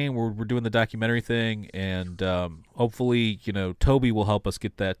Shane, we're doing the documentary thing, and hopefully, Toby will help us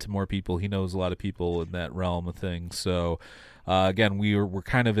get that to more people. He knows a lot of people in that realm of things. So again, we're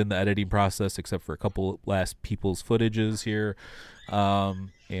kind of in the editing process, except for a couple last people's footages here.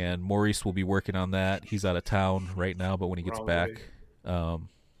 And Maurice will be working on that. He's out of town right now, but when he gets Wrong back,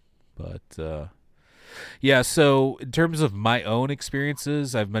 yeah, so in terms of my own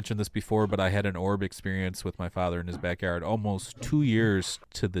experiences, I've mentioned this before, but I had an orb experience with my father in his backyard almost 2 years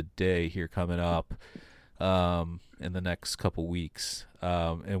to the day here coming up in the next couple weeks.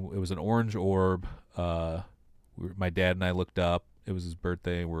 And it was an orange orb. My dad and I looked up. It was his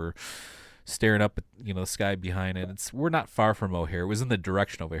birthday. We're staring up at the sky behind it. We're not far from O'Hare. It was in the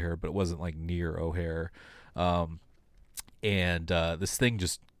direction of O'Hare, but it wasn't like near O'Hare. And this thing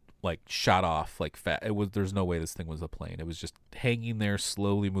just shot off like fat. There's no way this thing was a plane. It was just hanging there,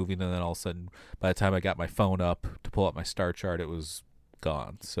 slowly moving, and then all of a sudden, by the time I got my phone up to pull up my star chart, it was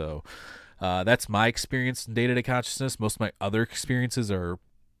gone. So that's my experience in day-to-day consciousness. Most of my other experiences are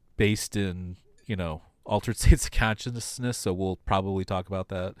based in altered states of consciousness, so we'll probably talk about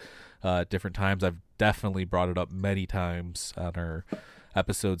that at different times. I've definitely brought it up many times on our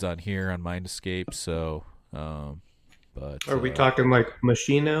episodes on here on Mind Escape. So but Are we talking like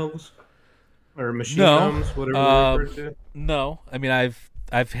machine elves or machine No, elves, whatever we refer to? no. I mean,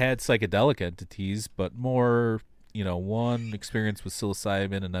 I've had psychedelic entities, but more, one experience with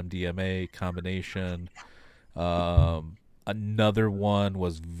psilocybin and MDMA combination. Another one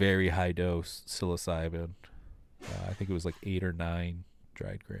was very high dose psilocybin. I think it was like 8 or 9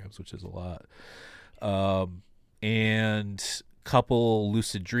 dried grams, which is a lot. And couple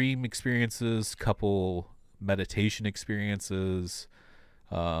lucid dream experiences, couple meditation experiences.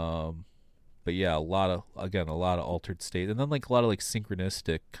 But yeah, a lot of altered state, and then a lot of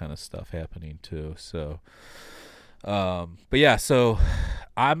synchronistic kind of stuff happening too. So but yeah, so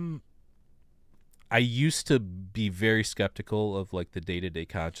I used to be very skeptical of the day-to-day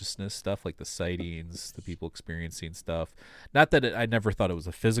consciousness stuff, like the sightings, the people experiencing stuff. Not that I never thought it was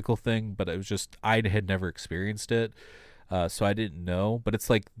a physical thing, but it was just I had never experienced it. So I didn't know. But it's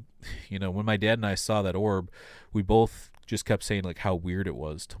when my dad and I saw that orb, we both just kept saying how weird it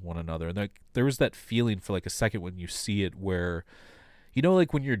was to one another. And there was that feeling for a second when you see it where,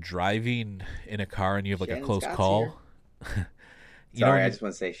 when you're driving in a car and you have a Shannon close Scott's call. Sorry, I just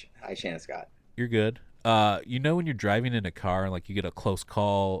want to say hi, Shannon Scott. You're good. When you're driving in a car and you get a close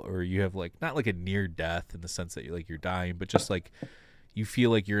call, or you have not a near death in the sense that you're dying, but just you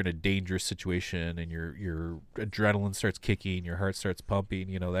feel you're in a dangerous situation and your adrenaline starts kicking, your heart starts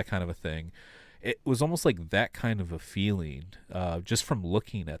pumping, that kind of a thing. It was almost like that kind of a feeling, just from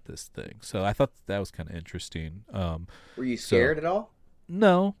looking at this thing. So I thought that was kind of interesting. Were you scared at all?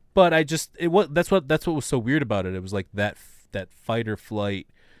 No, but that's what was so weird about it. It was that fight or flight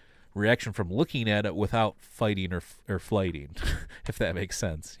reaction from looking at it without fighting or flighting, if that makes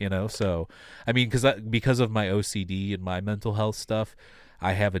sense, So, I mean, because of my OCD and my mental health stuff,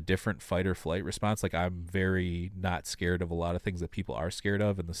 I have a different fight or flight response. I'm very not scared of a lot of things that people are scared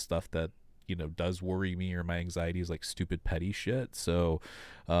of, and the stuff that does worry me or my anxiety is stupid petty shit. So,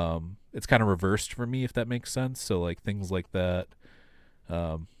 it's kind of reversed for me, if that makes sense. So, things like that.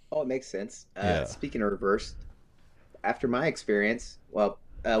 Oh, it makes sense. Yeah. Speaking of reversed, after my experience, one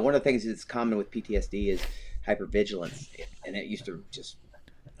of the things that's common with PTSD is hypervigilance, and it used to just,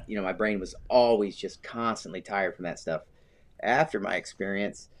 my brain was always just constantly tired from that stuff. After my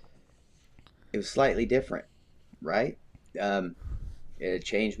experience, it was slightly different, right? It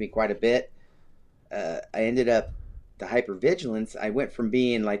changed me quite a bit. I ended up the hypervigilance. I went from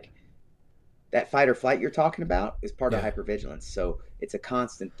being like that fight or flight you're talking about is part of hypervigilance. So it's a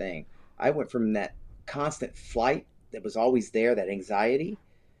constant thing. I went from that constant flight that was always there, that anxiety,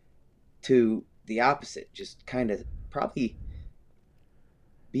 to the opposite, just kind of probably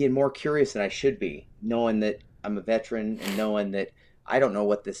being more curious than I should be, knowing that I'm a veteran and knowing that I don't know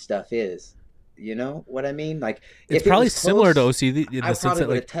what this stuff is. You know what I mean? Like, it's if probably it was similar close, to OCD in I the sense probably that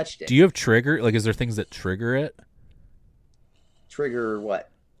would like, have touched it. do you have trigger? Like, is there things that trigger it? Trigger what?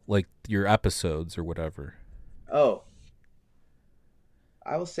 Like your episodes or whatever. Oh,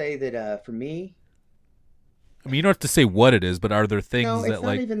 I will say that for me, I mean, you don't have to say what it is, but are there things no, it's that not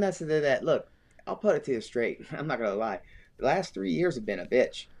like even necessarily that. Look, I'll put it to you straight. I'm not gonna lie. The last 3 years have been a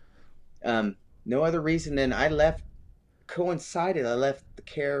bitch. No other reason than I left. I left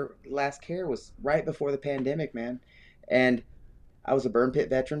the last care was right before the pandemic, man, and I was a burn pit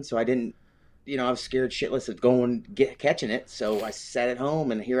veteran, so I didn't. I was scared shitless of catching it, so I sat at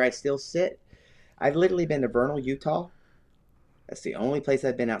home, and here I still sit. I've literally been to Vernal, Utah. That's the only place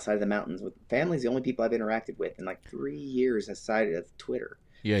I've been outside of the mountains. With family's the only people I've interacted with in like 3 years aside of Twitter.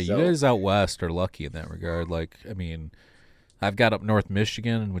 Yeah, So, you guys out west are lucky in that regard. Like, I mean, I've got up North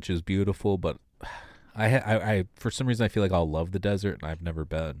Michigan, which is beautiful, but I for some reason I feel like I'll love the desert, and I've never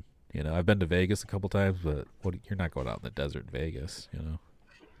been. I've been to Vegas a couple times, but you're not going out in the desert in Vegas,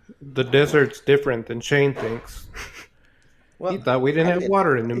 The desert's different than Shane thinks. well, He thought we didn't have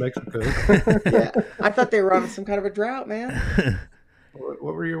water in New Mexico. yeah, I thought they were on some kind of a drought, man. What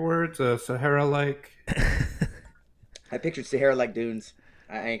were your words? Sahara-like? I pictured Sahara-like dunes.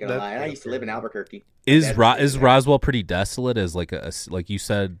 I ain't gonna That's lie. I used to live in Albuquerque. Is That's- Roswell pretty desolate as like like you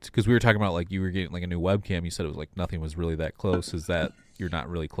said, because we were talking about like you were getting like a new webcam, you said it was like nothing was really that close. Is that you're not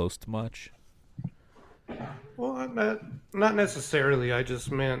really close to much? Well, not necessarily. I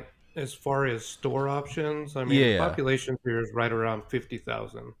just meant as far as store options. I mean, Yeah. the population here is right around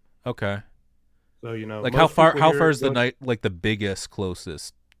 50,000. Okay. So Like most how people here far is the don't- night like the biggest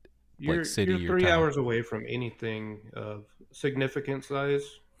closest You're, city you're or 3 town? hours away from anything of significant size.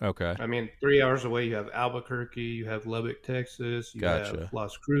 Okay. I mean, 3 hours away, you have Albuquerque, you have Lubbock, Texas, you Gotcha. have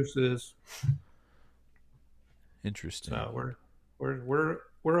Las Cruces. Interesting. So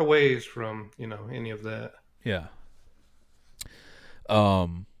we're a ways from any of that. Yeah.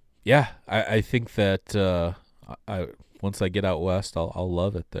 Yeah, I think that I once I get out west, I'll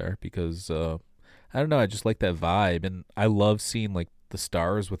love it there because I don't know, I just like that vibe, and I love seeing like the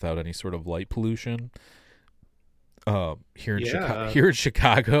stars without any sort of light pollution. Here in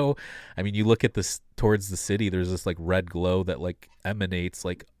Chicago, I mean, you look at this towards the city, there's this like red glow that like emanates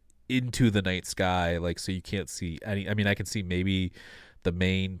like into the night sky, like so you can't see any. I mean, I can see maybe the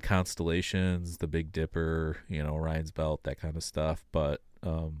main constellations, the Big Dipper, Orion's Belt, that kind of stuff, but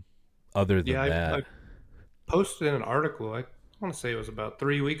other than that, I posted an article. I want to say it was about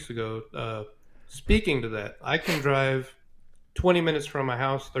 3 weeks ago. Speaking to that, I can drive 20 minutes from my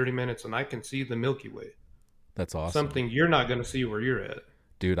house, 30 minutes, and I can see the Milky Way. that's awesome. Something you're not going to see where you're at.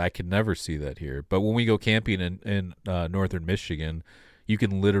 Dude, I can never see that here. But when we go camping in northern Michigan, you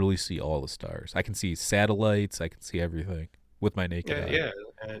can literally see all the stars. I can see satellites. I can see everything with my naked eye.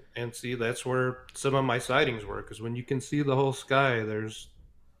 Yeah. And see, that's where some of my sightings were. Because when you can see the whole sky, there's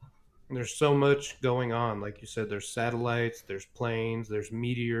so much going on. Like you said, there's satellites, there's planes, there's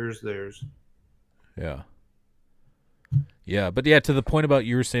meteors, there's... Yeah. Yeah, but yeah, to the point about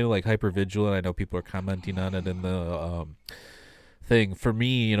you were saying like hypervigilant, I know people are commenting on it in the thing. For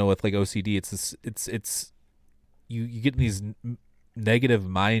me, with like OCD, it's you get in these negative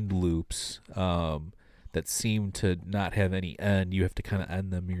mind loops that seem to not have any end. You have to kind of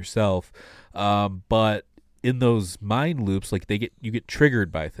end them yourself. But in those mind loops, like you get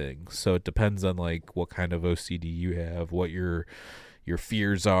triggered by things. So it depends on like what kind of OCD you have, what your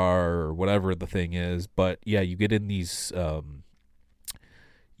fears are, or whatever the thing is. But yeah, you get in these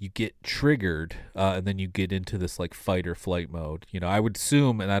you get triggered, and then you get into this like fight or flight mode. I would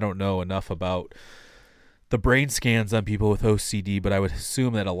assume, and I don't know enough about the brain scans on people with OCD, but I would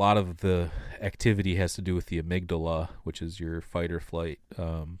assume that a lot of the activity has to do with the amygdala, which is your fight or flight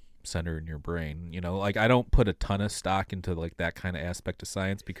center in your brain. Like I don't put a ton of stock into like that kind of aspect of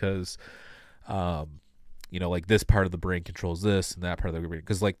science because like this part of the brain controls this and that part of the brain.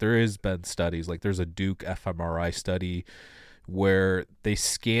 Because like there has been studies, like there's a Duke fMRI study where they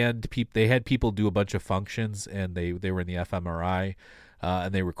scanned people. They had people do a bunch of functions, and they were in the fMRI,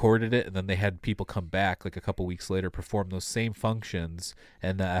 and they recorded it, and then they had people come back like a couple weeks later, perform those same functions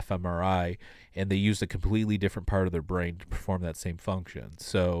in the fMRI, and they used a completely different part of their brain to perform that same function.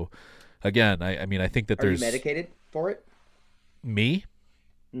 So, again, I mean, I think that Are you there's medicated for it? me.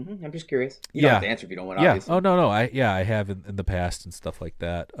 I'm just curious. You don't have to answer if you don't want, obviously. Oh, no. I have in the past and stuff like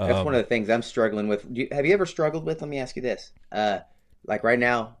that. That's one of the things I'm struggling with. Have you ever struggled with? Let me ask you this. Like right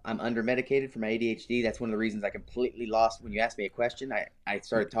now, I'm under medicated for my ADHD. That's one of the reasons I completely lost when you asked me a question. I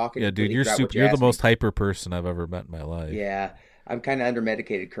started talking. Yeah, dude, you're the most hyper person I've ever met in my life. Yeah, I'm kind of under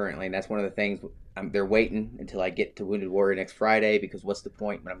medicated currently, and that's one of the things. They're waiting until I get to Wounded Warrior next Friday, because what's the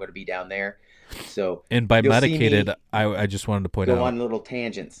point when I'm going to be down there? So, and by medicated, I just wanted to point out, go on little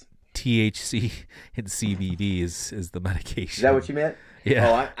tangents. THC and CBD is the medication. Is that what you meant?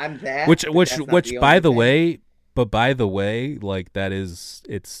 Yeah. Oh, I'm that. Which by the way, like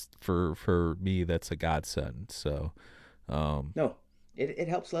it's for me, that's a godsend. So, no, it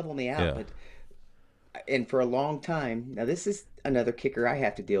helps level me out. Yeah. But and for a long time now, this is another kicker I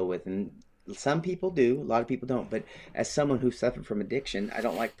have to deal with, and some people do, a lot of people don't. But as someone who suffered from addiction, I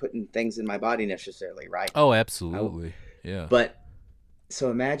don't like putting things in my body necessarily, right? Oh, absolutely. Yeah. But so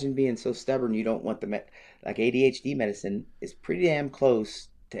imagine being so stubborn you don't want like ADHD medicine is pretty damn close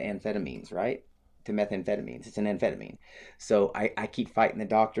to amphetamines, right? To methamphetamines. It's an amphetamine. So I keep fighting the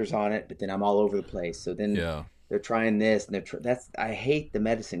doctors on it, but then I'm all over the place. So then they're trying this, and I hate the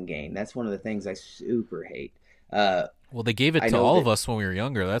medicine game. That's one of the things I super hate. Well, they gave it to all of us when we were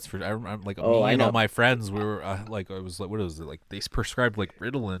younger. That's for I'm like me and all my friends. We were like, it was like, what was it like? They prescribed like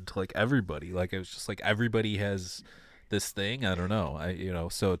Ritalin to like everybody. Like it was just like everybody has this thing. I don't know.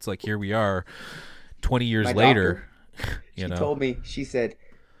 So it's like here we are, 20 years later. Doctor, she told me. She said,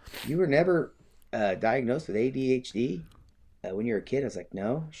 "You were never diagnosed with ADHD when you were a kid." I was like,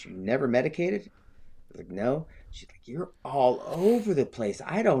 "No." She never medicated. I was like, "No." She's like, "You're all over the place.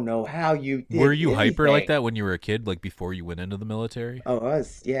 I don't know how you did." Were you anything. hyper like that when you were a kid, like before you went into the military? Oh, I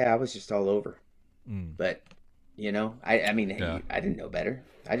was just all over. But I mean, I didn't know better.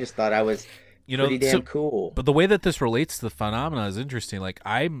 I just thought I was pretty damn cool. But the way that this relates to the phenomena is interesting. Like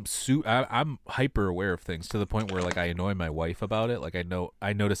I'm hyper aware of things to the point where like I annoy my wife about it. Like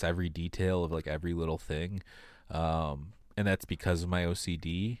I notice every detail of like every little thing. And that's because of my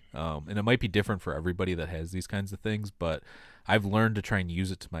OCD. And it might be different for everybody that has these kinds of things, but I've learned to try and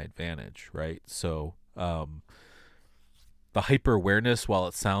use it to my advantage, right? So the hyper awareness, while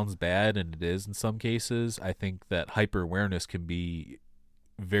it sounds bad, and it is in some cases, I think that hyper awareness can be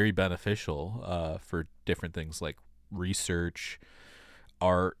very beneficial for different things like research,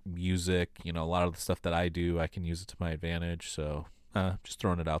 art, music. A lot of the stuff that I do, I can use it to my advantage. So just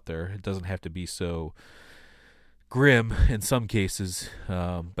throwing it out there. It doesn't have to be so grim in some cases,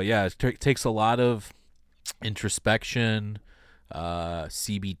 but yeah, it takes a lot of introspection.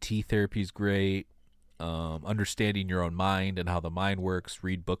 CBT therapy is great. Understanding your own mind and how the mind works.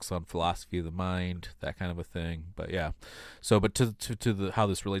 Read books on philosophy of the mind, that kind of a thing. But yeah, but to how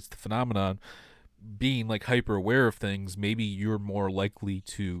this relates to phenomenon, being like hyper aware of things, maybe you're more likely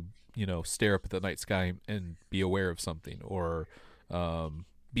to stare up at the night sky and be aware of something, or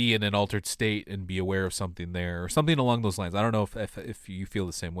be in an altered state and be aware of something there, or something along those lines. I don't know if you feel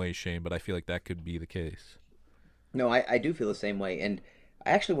the same way, Shane, but I feel like that could be the case. No, I do feel the same way, and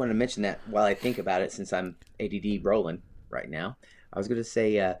I actually wanted to mention that while I think about it, since I'm ADD rolling right now. I was going to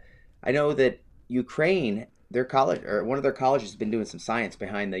say, I know that Ukraine, their college, or one of their colleges, has been doing some science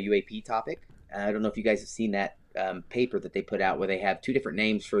behind the UAP topic. I don't know if you guys have seen that paper that they put out, where they have two different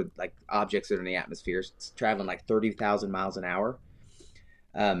names for like objects that are in the atmosphere. It's traveling like 30,000 miles an hour.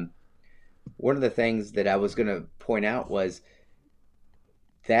 One of the things that I was going to point out was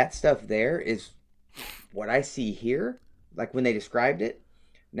that stuff there is what I see here, like when they described it.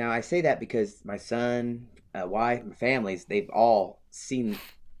 Now, I say that because my son, wife, my families, they've all seen,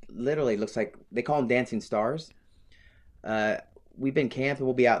 literally looks like, they call them dancing stars. We've been camping,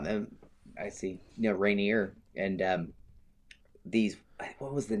 we'll be out in the, I see, Rainier, and these,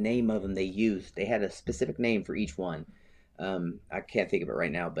 what was the name of them they used? They had a specific name for each one. I can't think of it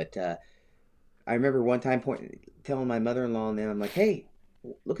right now, but I remember one time telling my mother-in-law, and then I'm like, "Hey,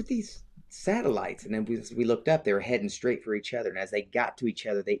 look at these satellites." And then we looked up; they were heading straight for each other. And as they got to each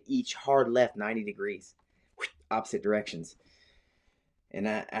other, they each hard left 90 degrees, opposite directions. And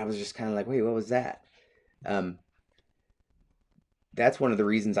I was just kind of like, "Wait, what was that?" That's one of the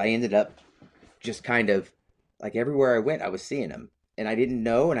reasons I ended up just kind of like everywhere I went, I was seeing them, and I didn't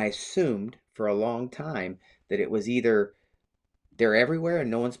know, and I assumed for a long time that it was either they're everywhere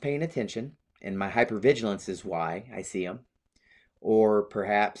and no one's paying attention, and my hypervigilance is why I see them, or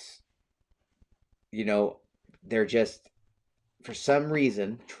perhaps, they're just, for some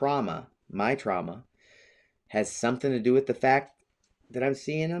reason, my trauma, has something to do with the fact that I'm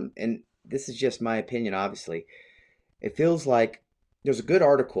seeing them. And this is just my opinion, obviously. It feels like there's a good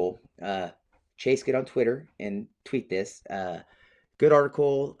article. Chase, get on Twitter and tweet this. good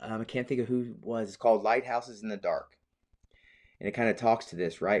article. I can't think of who it was. It's called Lighthouses in the Dark. And it kind of talks to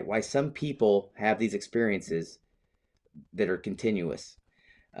this, right? Why some people have these experiences that are continuous.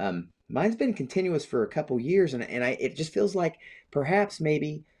 Mine's been continuous for a couple years, and it just feels like perhaps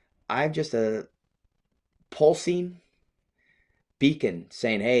maybe I'm just a pulsing beacon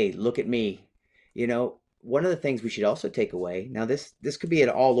saying, "Hey, look at me." One of the things we should also take away. Now, this could be an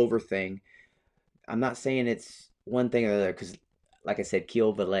all over thing. I'm not saying it's one thing or the other because, like I said,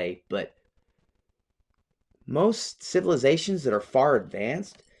 Kiel Valet, but most civilizations that are far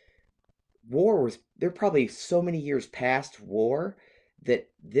advanced, they're probably so many years past war that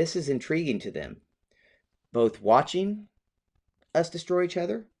this is intriguing to them. Both watching us destroy each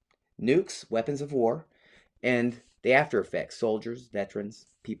other, nukes, weapons of war, and the after effects, soldiers, veterans,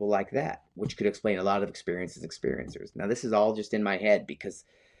 people like that, which could explain a lot of experiencers. Now, this is all just in my head because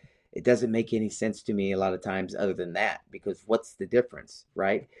it doesn't make any sense to me a lot of times other than that, because what's the difference,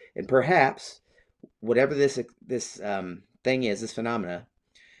 right? And perhaps whatever this thing is, this phenomena,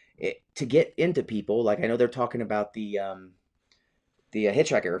 to get into people, like I know they're talking about the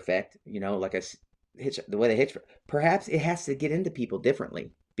hitchhiker effect, like the way they hitch. Perhaps it has to get into people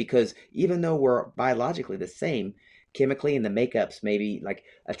differently, because even though we're biologically the same, chemically in the makeups, maybe like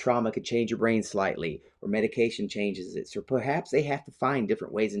a trauma could change your brain slightly, or medication changes it. So perhaps they have to find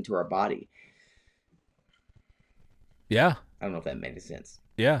different ways into our body. Yeah. I don't know if that made any sense.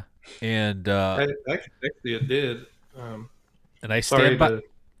 Yeah. And actually it did. And I stand by.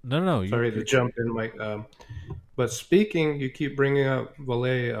 No. Sorry to jump in, Mike. But speaking, you keep bringing up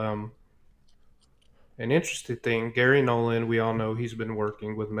Valet. An interesting thing, Gary Nolan, we all know he's been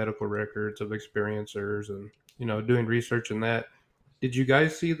working with medical records of experiencers and, doing research in that. Did you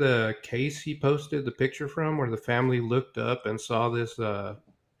guys see the case he posted the picture from where the family looked up and saw this,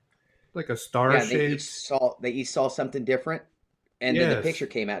 like a star shape? They each saw something different, and then the picture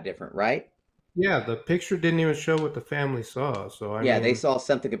came out different, right? Yeah, the picture didn't even show what the family saw. So I mean, they saw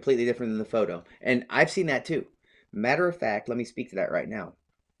something completely different than the photo. And I've seen that too. Matter of fact, let me speak to that right now.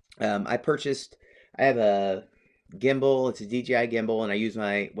 I have a gimbal. It's a DJI gimbal, and I use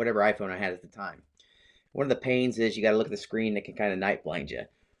my whatever iPhone I had at the time. One of the pains is you got to look at the screen that can kind of night blind you.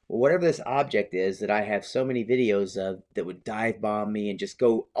 Well, whatever this object is that I have so many videos of that would dive bomb me and just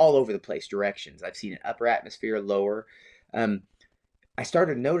go all over the place directions. I've seen it upper atmosphere, lower. I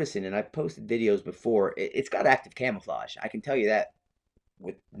started noticing, and I've posted videos before, it's got active camouflage. I can tell you that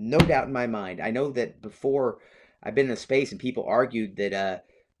with no doubt in my mind. I know that before I've been in a space and people argued that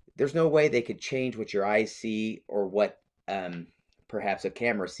there's no way they could change what your eyes see or what perhaps a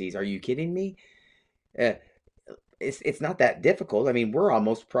camera sees. Are you kidding me? It's not that difficult. I mean, we're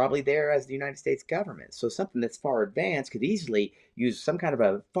almost probably there as the United States government. So something that's far advanced could easily use some kind of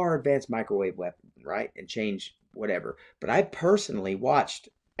a far advanced microwave weapon, right? And change whatever. But I personally watched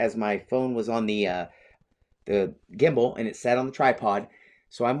as my phone was on the gimbal and it sat on the tripod.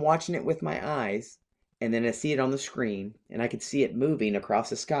 So I'm watching it with my eyes, and then I see it on the screen, and I could see it moving across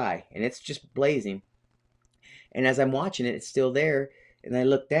the sky, and it's just blazing. And as I'm watching it, it's still there. And I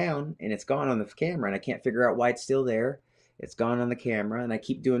look down, and it's gone on the camera, and I can't figure out why it's still there. It's gone on the camera, and I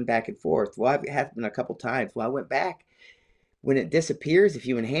keep doing back and forth. Well, I've happened a couple times. Well, I went back. When it disappears, if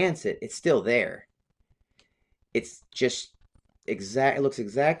you enhance it, it's still there. It's just it looks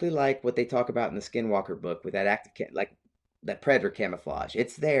exactly like what they talk about in the Skinwalker book with that active, like that predator camouflage.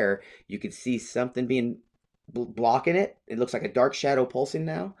 It's there. You can see something being blocking it. It looks like a dark shadow pulsing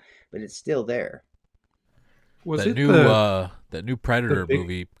now, but it's still there. That new Predator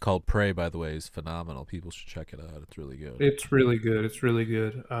movie called Prey, by the way, is phenomenal. People should check it out. It's really good. It's really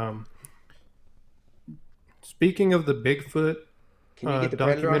good. Speaking of the Bigfoot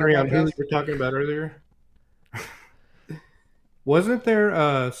documentary on Hulu we were talking about earlier, wasn't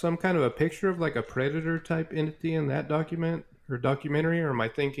there some kind of a picture of like a predator type entity in that documentary? Or am I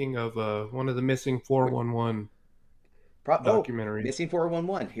thinking of one of the Missing 411 documentaries? Missing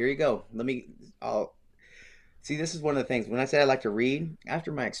 411. Here you go. See, this is one of the things. When I said I like to read,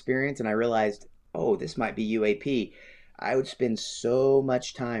 after my experience and I realized, this might be UAP, I would spend so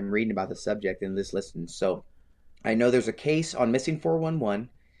much time reading about the subject and this listen. So I know there's a case on Missing 411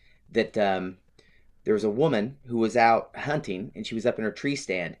 that there was a woman who was out hunting, and she was up in her tree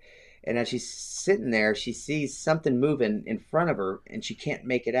stand. And as she's sitting there, she sees something moving in front of her, and she can't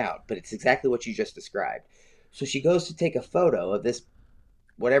make it out. But it's exactly what you just described. So she goes to take a photo of this,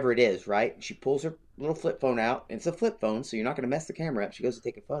 whatever it is, right? She pulls her little flip phone out. And it's a flip phone, so you're not going to mess the camera up. She goes to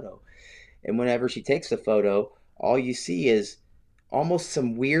take a photo. And whenever she takes the photo, all you see is almost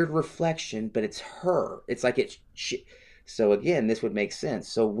some weird reflection, but it's her. It's like So again, this would make sense.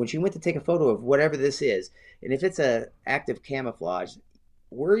 So when she went to take a photo of whatever this is, and if it's a active camouflage,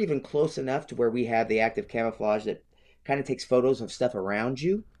 we're even close enough to where we have the active camouflage that kind of takes photos of stuff around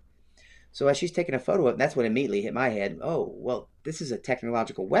you. So as she's taking a photo of it, that's what immediately hit my head. Oh, well, this is a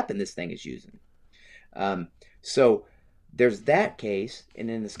technological weapon this thing is using. So there's that case, and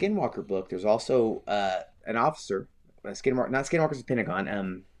in the Skinwalker book, there's also an officer, not Skinwalker's the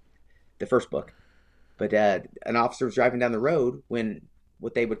Pentagon, the first book, but an officer was driving down the road when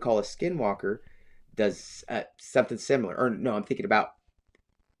what they would call a Skinwalker does something similar. Or no, I'm thinking about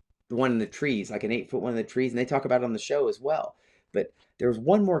the one in the trees, like an 8-foot one in the trees, and they talk about it on the show as well. But there was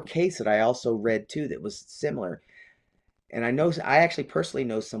one more case that I also read too that was similar. And I actually personally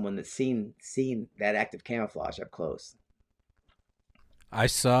know someone that's seen that active camouflage up close. I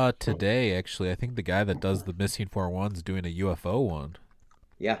saw today, actually, I think the guy that does the Missing 411's doing a UFO one.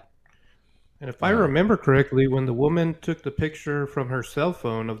 Yeah. And if I remember correctly, when the woman took the picture from her cell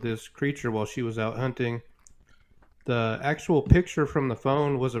phone of this creature while she was out hunting, the actual picture from the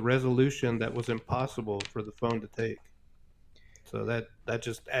phone was a resolution that was impossible for the phone to take. So that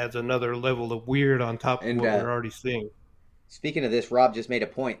just adds another level of weird on top of what we're already seeing. Speaking of this, Rob just made a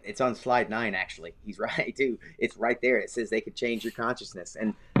point. It's on slide 9, actually. He's right, too. It's right there. It says they could change your consciousness.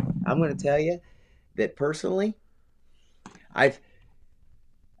 And I'm going to tell you that personally, I'm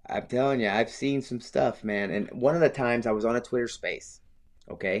telling you, I've seen some stuff, man. And one of the times I was on a Twitter space,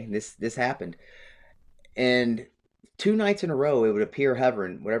 okay? This happened. And 2 nights in a row, it would appear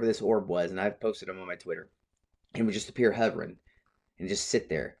hovering, whatever this orb was, and I've posted them on my Twitter. It would just appear hovering and just sit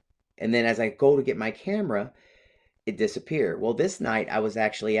there. And then as I go to get my camera, it disappeared. Well, this night I was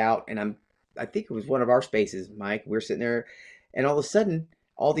actually out, and I think it was one of our spaces, Mike. We were sitting there, and all of a sudden,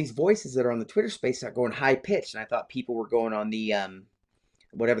 all these voices that are on the Twitter space start going high pitched, and I thought people were going on the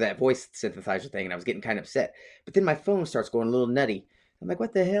whatever that voice synthesizer thing, and I was getting kind of upset. But then my phone starts going a little nutty. I'm like,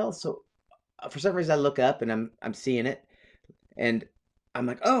 what the hell? So for some reason, I look up and I'm seeing it, and I'm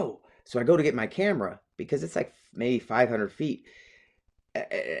like, oh. So I go to get my camera because it's like maybe 500 feet.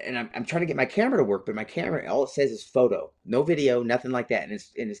 And I'm trying to get my camera to work, but my camera, all it says is photo, no video, nothing like that. And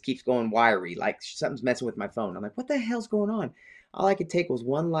it keeps going wiry, like something's messing with my phone. I'm like, what the hell's going on? All I could take was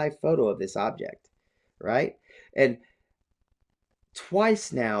one live photo of this object, right? And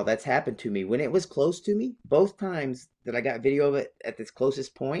twice now that's happened to me. When it was close to me, both times that I got video of it at this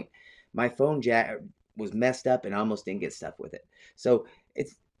closest point, my phone jack was messed up and I almost didn't get stuff with it. So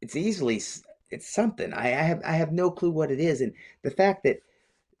it's something. I have no clue what it is. And the fact that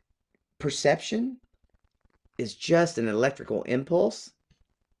perception is just an electrical impulse,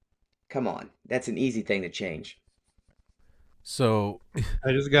 come on. That's an easy thing to change. So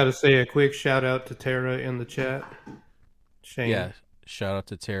I just got to say a quick shout out to Tara in the chat. Shane. Yeah, shout out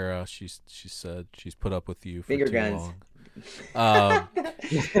to Tara. She said she's put up with you for Finger too guns. long.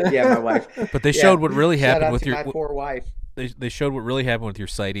 Yeah, my wife. But they showed what really happened with my poor wife. They showed what really happened with your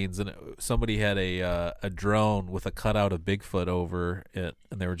sightings, and somebody had a drone with a cutout of Bigfoot over it,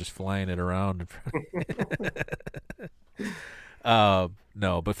 and they were just flying it around in front.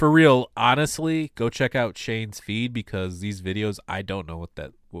 No, but for real, honestly, go check out Shane's feed because these videos, I don't know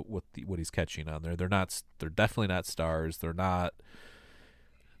what he's catching on there. They're definitely not stars.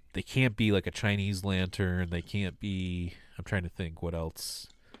 They can't be like a Chinese lantern. They can't be. I'm trying to think what else.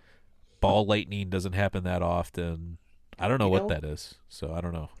 Ball lightning doesn't happen that often. I don't know what that is, so I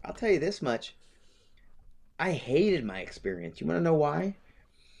don't know. I'll tell you this much. I hated my experience. You want to know why?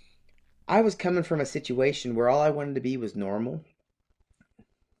 I was coming from a situation where all I wanted to be was normal.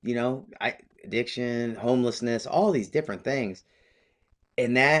 Addiction, homelessness, all these different things.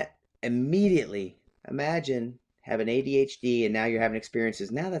 And that immediately, imagine having ADHD and now you're having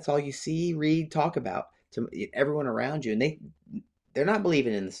experiences. Now that's all you see, read, talk about to everyone around you. And they're not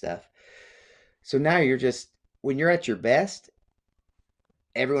believing in the stuff. So now you're just, when you're at your best,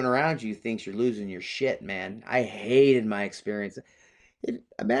 everyone around you thinks you're losing your shit, man. I hated my experience.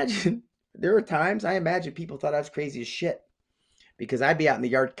 Imagine, there were times I imagine people thought I was crazy as shit because I'd be out in the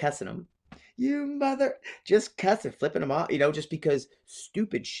yard cussing them. You mother, just cussing, flipping them off, just because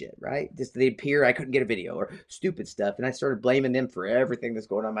stupid shit, right? Just they'd appear, I couldn't get a video or stupid stuff. And I started blaming them for everything that's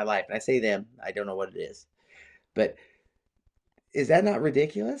going on in my life. And I say them, I don't know what it is. But is that not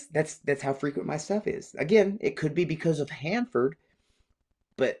ridiculous? That's how frequent my stuff is. Again, it could be because of Hanford,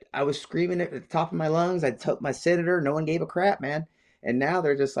 but I was screaming at the top of my lungs. I told my senator, no one gave a crap, man. And now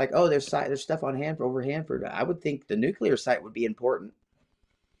they're just like, oh, there's stuff on Hanford over Hanford. I would think the nuclear site would be important.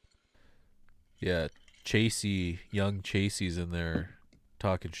 Yeah, young Chasey's in there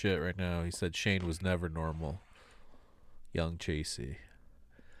talking shit right now. He said Shane was never normal. Young Chasey.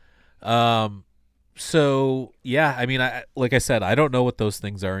 So yeah, I mean, like I said, I don't know what those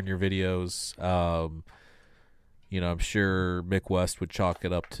things are in your videos. I'm sure Mick West would chalk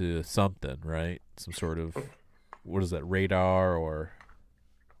it up to something, right? Some sort of, what is that, radar or,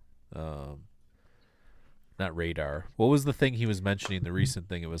 not radar. What was the thing he was mentioning? The recent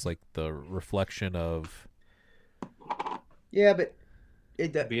thing. It was like the reflection of. Yeah, but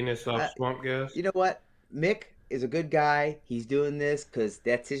Venus off swamp gas. you know what? Mick is a good guy. He's doing this because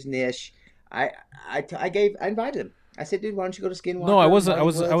that's his niche. I invited him. I said, dude, why don't you go to Skinwalker? No, I wasn't. Marty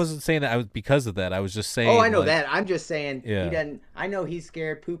Woods? I wasn't saying that. I was because of that. I was just saying. Oh, I know like, that. I'm just saying Yeah. he doesn't. I know he's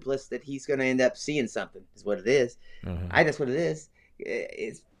scared poopless that he's going to end up seeing something. Is what it is. Uh-huh. That's what it is.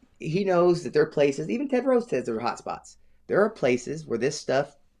 He knows that there are places. Even Ted Rose says there are hot spots. There are places where this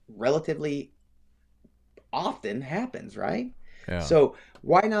stuff relatively often happens, right? Yeah. So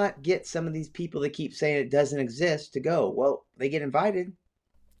why not get some of these people that keep saying it doesn't exist to go? Well, they get invited.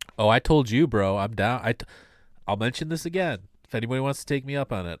 Oh, I told you, bro. I'm down. I'll mention this again. If anybody wants to take me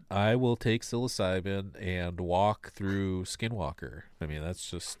up on it, I will take psilocybin and walk through Skinwalker. I mean, that's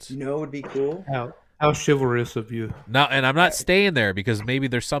just You know, it would be cool. How chivalrous of you. now. And I'm not staying there because maybe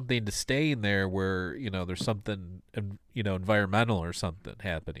there's something to stay in there where there's something environmental or something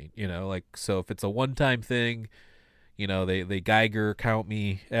happening. Like so if it's a one-time thing, they Geiger count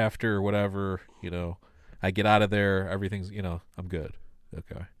me after or whatever. I get out of there. Everything's I'm good.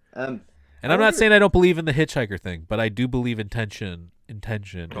 Okay. And I'm not saying I don't believe in the hitchhiker thing, but I do believe intention is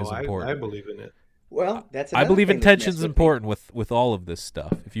important. I believe in it. Well, that's. I believe another thing that's intention's messed with me. important with all of this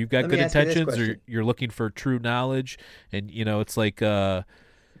stuff. If you've got Let good me ask you this intentions, or question. you're looking for true knowledge, and it's like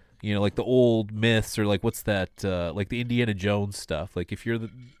like the old myths, or like what's that, like the Indiana Jones stuff. Like if you're the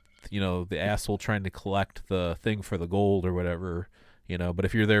asshole trying to collect the thing for the gold or whatever, but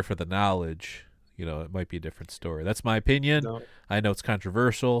if you're there for the knowledge, it might be a different story. That's my opinion. Don't, I know it's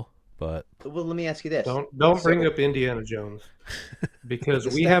controversial, but Well, let me ask you this. don't bring up Indiana Jones because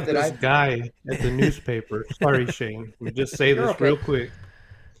The we stuff have that this I've- guy at the newspaper. Sorry, Shane. Let me just say You're this okay. real quick.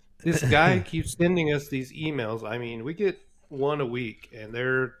 This guy keeps sending us these emails. I mean, we get one a week, and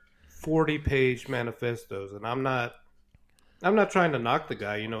they're 40-page manifestos. And I'm not trying to knock the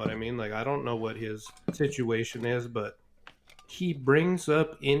guy. You know what I mean? Like, I don't know what his situation is, but he brings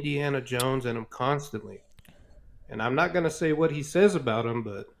up Indiana Jones and him constantly. And I'm not going to say what he says about him,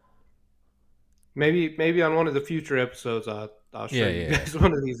 but maybe on one of the future episodes I'll show you Yeah. guys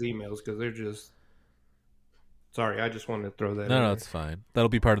one of these emails because they're just. Sorry, I just wanted to throw that. no, in it's fine. That'll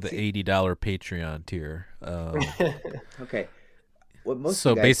be part of the $80 Patreon tier. Okay. What most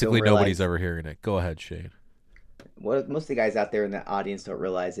So of the guys basically, don't realize, nobody's ever hearing it. Go ahead, Shane. what most of the guys out there in the audience don't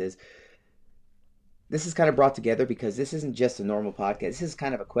realize is this is kind of brought together because this isn't just a normal podcast. This is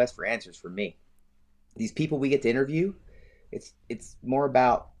kind of a quest for answers for me. These people we get to interview, it's more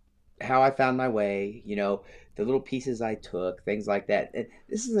about how I found my way, the little pieces I took, things like that. And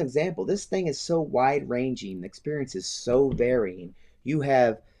this is an example. This thing is so wide ranging. The experience is so varying. You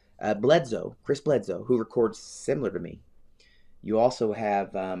have Chris Bledsoe, who records similar to me. You also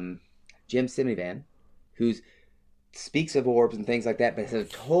have Jim Simivan, who speaks of orbs and things like that, but has a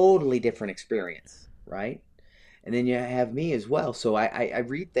totally different experience, right? And then you have me as well. So I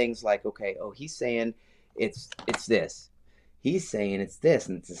read things like, okay, he's saying it's this. He's saying it's this,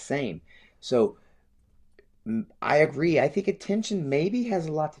 and it's the same. So I agree. I think attention maybe has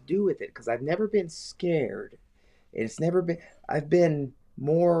a lot to do with it because I've never been scared. It's never been. I've been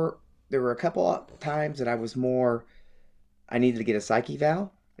more. There were a couple of times that I was more. I needed to get a psyche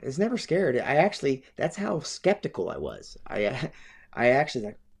eval. I was never scared. That's how skeptical I was. I actually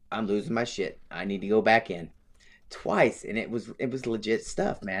like, I'm losing my shit. I need to go back in twice, and it was legit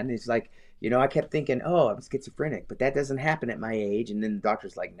stuff, man. It's like, I kept thinking, oh, I'm schizophrenic, but that doesn't happen at my age. And then the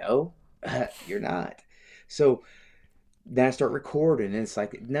doctor's like, no, you're not. So then I start recording, and it's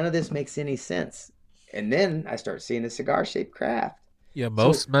like none of this makes any sense. And then I start seeing the cigar-shaped craft. Yeah,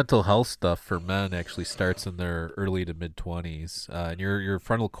 most mental health stuff for men actually starts in their early to mid 20s, and your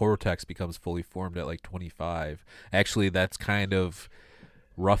frontal cortex becomes fully formed at like 25. Actually, that's kind of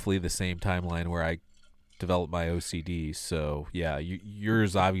roughly the same timeline where I developed my OCD. So yeah,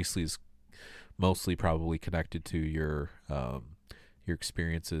 yours obviously is mostly probably connected to your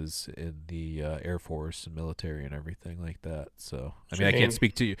experiences in the Air Force and military and everything like that. So I mean, I can't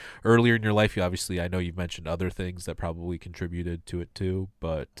speak to you earlier in your life. You obviously, I know you've mentioned other things that probably contributed to it too,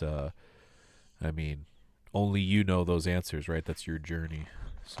 but I mean, only you know those answers, right? That's your journey.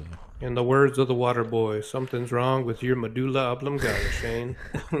 So In the words of the water boy, something's wrong with your medulla oblongata, Shane.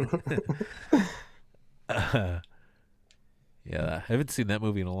 yeah, I haven't seen that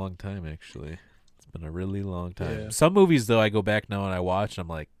movie in a long time, actually. It's been a really long time. Yeah. Some movies, though, I go back now and I watch, and I'm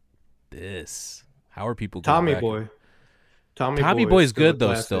like, this How are people going Tommy back? Boy. Tommy Boy is still a good though.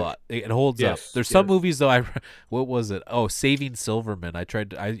 classic. Still, it holds up. Yes, There's some yes. movies though. What was it? Oh, Saving Silverman. I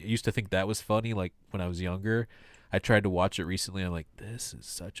used to think that was funny. Like when I was younger, I tried to watch it recently. I'm like, this is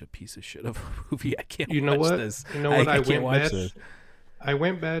such a piece of shit of a movie. I can't. You know watch what? This. You know what? I can't went watch back. this. I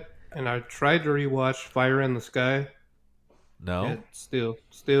went back and I tried to rewatch Fire in the Sky. No. It's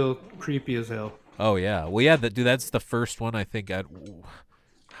still creepy as hell. Oh yeah. Well, yeah. Dude, that's the first one. I think.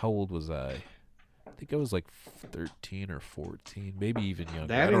 How old was I? I think I was like 13 or 14, maybe even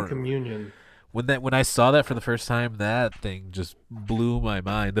younger. I That don't and Communion. when I saw that for the first time, that thing just blew my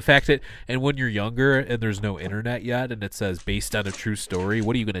mind. The fact that, and when you're younger and there's no internet yet, and it says based on a true story,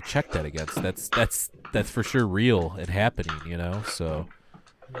 what are you going to check that against? That's for sure real and happening, you know. So,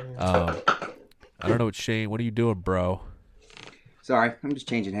 I don't know what Shane. What are you doing, bro? Sorry, I'm just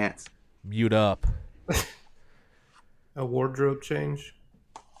changing hats. Mute up. A wardrobe change.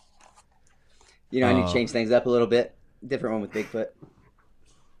 You know, I need to change things up a little bit. Different one with Bigfoot.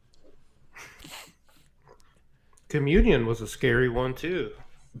 Communion was a scary one too.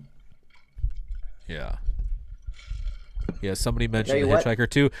 Yeah. Yeah, somebody mentioned you the what. hitchhiker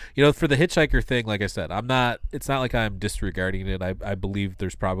too. You know, for the hitchhiker thing, like I said, it's not like I'm disregarding it. I believe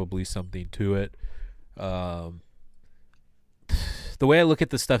there's probably something to it. The way I look at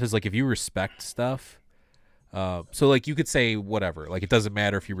this stuff is like if you respect stuff, so like you could say whatever, like it doesn't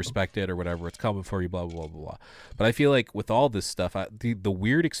matter if you respect it or whatever, it's coming for you, blah blah blah blah blah. But I feel like with all this stuff, the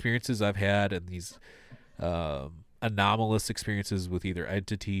weird experiences I've had and these anomalous experiences with either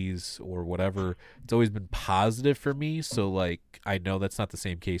entities or whatever, it's always been positive for me. So like I know that's not the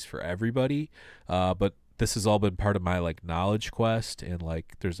same case for everybody, but this has all been part of my like knowledge quest, and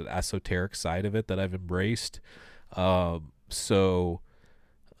like there's an esoteric side of it that I've embraced.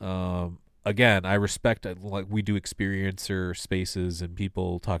 Again, I respect, like we do experiencer spaces and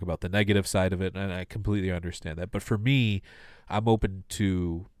people talk about the negative side of it, and I completely understand that. But for me, I'm open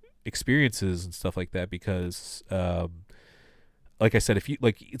to experiences and stuff like that because like I said, if you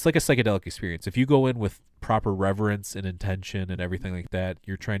like, it's like a psychedelic experience. If you go in with proper reverence and intention and everything like that,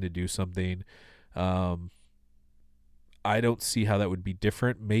 you're trying to do something. I don't see how that would be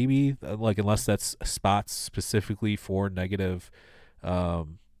different. Maybe like unless that's spots specifically for negative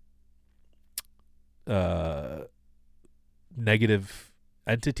negative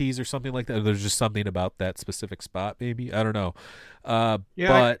entities or something like that. There's just something about that specific spot. Maybe I don't know. Yeah,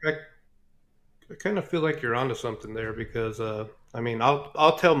 but I kind of feel like you're onto something there because I mean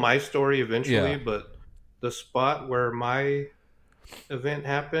I'll tell my story eventually, Yeah. but the spot where my event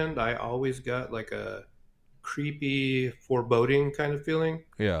happened, I always got like a creepy, foreboding kind of feeling.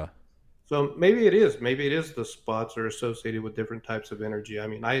 yeah. So maybe it is the spots are associated with different types of energy. I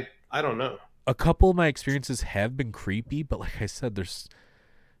mean, I don't know. A couple of my experiences have been creepy, but like I said, there's,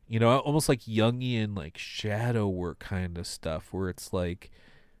 you know, almost like Jungian, like shadow work kind of stuff where it's like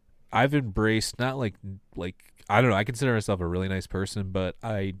I've embraced not like I don't know, I consider myself a really nice person, but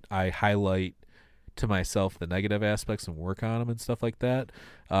I highlight to myself the negative aspects and work on them and stuff like that.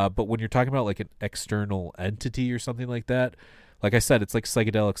 But when you're talking about like an external entity or something like that, like I said, it's like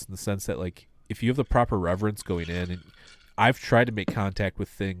psychedelics in the sense that like if you have the proper reverence going in, and I've tried to make contact with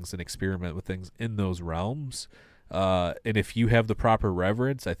things and experiment with things in those realms. And if you have the proper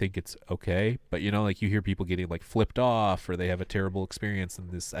reverence, I think it's okay. But, you know, like you hear people getting like flipped off or they have a terrible experience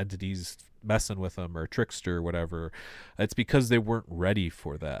and this entity's messing with them or trickster or whatever. It's because they weren't ready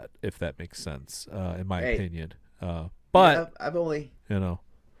for that, if that makes sense, in my opinion. But, Yeah,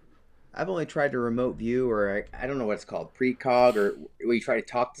 I've only tried to remote view, or I don't know what it's called, precog, or where you try to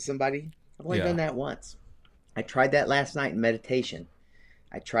talk to somebody. I've only done that once. I tried that last night in meditation.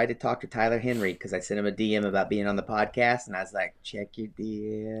 I tried to talk to Tyler Henry because I sent him a DM about being on the podcast, and I was like, check your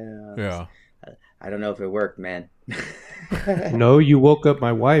DMs. Yeah. I don't know if it worked, man. No, you woke up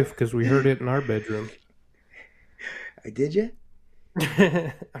my wife because we heard it in our bedroom. Did you?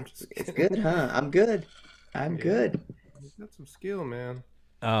 I'm just It's good, huh? I'm good. I'm good. You've got some skill, man.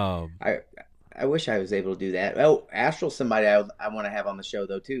 I wish I was able to do that. Oh, Astral's somebody I want to have on the show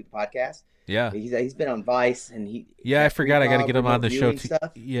though too. The podcast. yeah. He's been on Vice, and Yeah, I forgot. I got to precog, get him on remote the show viewing too.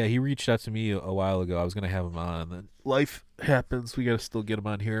 stuff. Yeah, he reached out to me a while ago. I was going to have him on. Then life happens. We got to still get him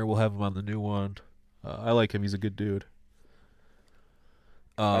on here. We'll have him on the new one. I like him. He's a good dude.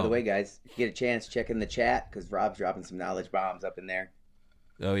 By the way, guys, if you get a chance, check in the chat because Rob's dropping some knowledge bombs up in there.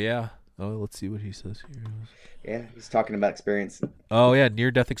 Oh, yeah. Oh, let's see what he says here. Yeah, he's talking about experience. Oh, yeah,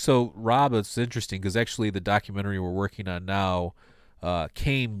 near-death. So, Rob, it's interesting because actually the documentary we're working on now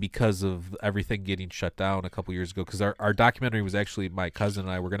came because of everything getting shut down a couple years ago, because our documentary was actually, my cousin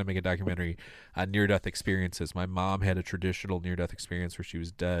and I were going to make a documentary on near-death experiences. My mom had a traditional near-death experience where she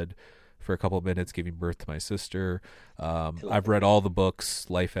was dead for a couple of minutes, giving birth to my sister. I've read all the books,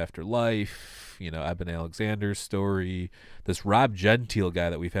 Life After Life, Eben Alexander's story. This Rob Gentile guy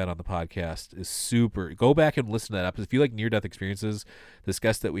that we've had on the podcast is super. Go back and listen to that episode. If you like near-death experiences, this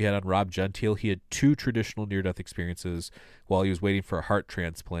guest that we had on, Rob Gentile, he had 2 traditional near-death experiences while he was waiting for a heart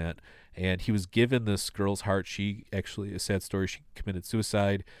transplant. And he was given this girl's heart. She actually, a sad story, she committed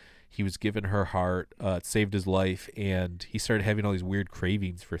suicide. He was given her heart. It saved his life. And he started having all these weird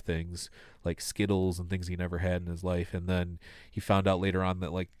cravings for things like Skittles and things he never had in his life. And then he found out later on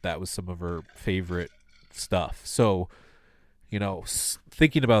that that was some of her favorite stuff. So,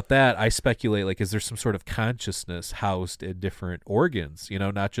 thinking about that, I speculate, is there some sort of consciousness housed in different organs,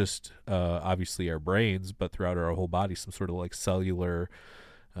 not just obviously our brains, but throughout our whole body, some sort of cellular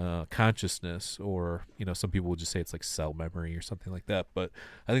consciousness, or some people would just say it's like cell memory or something like that, but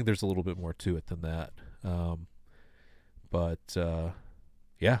I think there's a little bit more to it than that.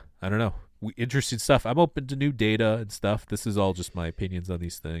 Yeah, I don't know. Interesting stuff. I'm open to new data and stuff. This is all just my opinions on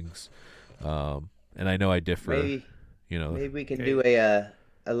these things, and I know I differ. Maybe we can do a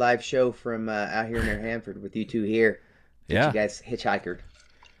live show from out here near Hanford with you two here. Get you guys hitchhikered.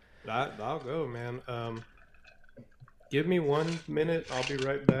 I'll go, man. Give me 1 minute. I'll be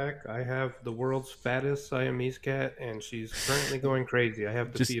right back. I have the world's fattest Siamese cat, and she's currently going crazy. I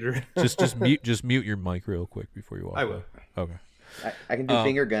have to feed her. just mute your mic real quick before you walk. I will. Okay. I can do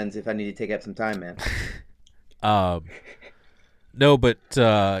finger guns if I need to take up some time, man. No, but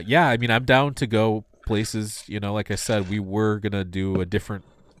yeah, I mean, I'm down to go places. Like I said, we were gonna do a different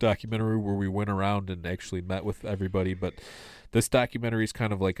documentary where we went around and actually met with everybody, but this documentary is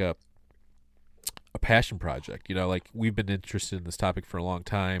kind of like a passion project. We've been interested in this topic for a long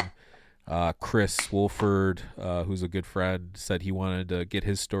time. Chris Wolford, who's a good friend, said he wanted to get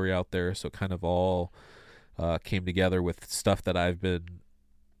his story out there, so kind of all came together with stuff that I've been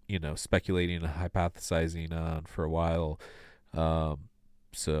speculating and hypothesizing on for a while.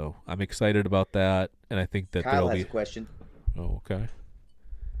 So I'm excited about that, and I think that Kyle has a question. Oh, okay.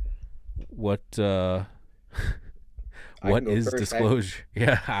 What what is first, disclosure?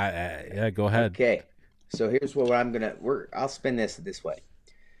 Yeah, go ahead. Okay, so here's what I'll spin this way.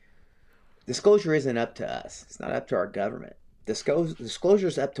 Disclosure isn't up to us. It's not up to our government. Disclosure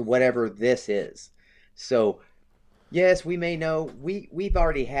is up to whatever this is. So, yes, we may know. We've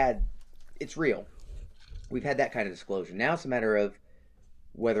already had. It's real. We've had that kind of disclosure. Now it's a matter of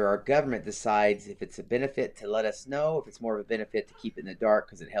whether our government decides if it's a benefit to let us know, if it's more of a benefit to keep it in the dark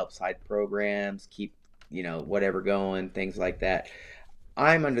because it helps hide programs, keep whatever going, things like that.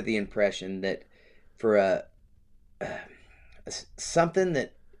 I'm under the impression that for something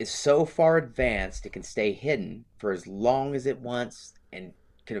that is so far advanced it can stay hidden for as long as it wants and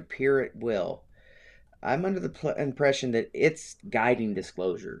can appear at will. I'm under the impression that it's guiding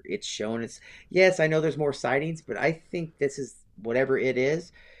disclosure. It's showing yes, I know there's more sightings, but I think this is whatever it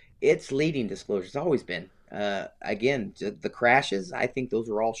is. It's leading disclosure. It's always been. Again, the crashes, I think those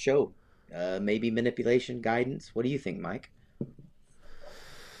are all show. Maybe manipulation, guidance. What do you think, Mike?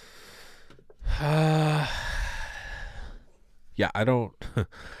 Yeah, I don't.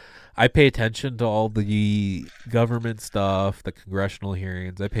 I pay attention to all the government stuff, the congressional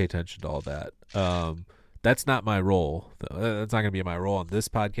hearings. I pay attention to all that. That's not my role. That's not going to be my role on this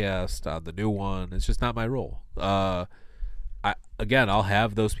podcast, on the new one. It's just not my role. I'll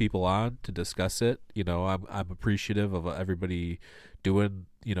have those people on to discuss it. I'm appreciative of everybody doing,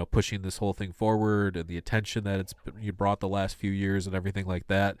 pushing this whole thing forward and the attention that it's brought the last few years and everything like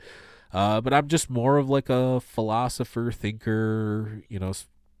that. But I'm just more of like a philosopher, thinker,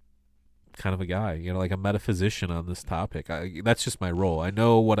 kind of a guy, like a metaphysician on this topic. That's just my role. I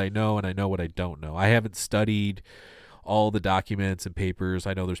know what I know and I know what I don't know. I haven't studied all the documents and papers.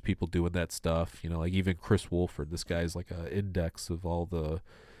 I know there's people doing that stuff, like even Chris Wolford. This guy's like an index of all the,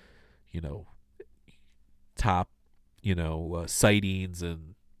 top, sightings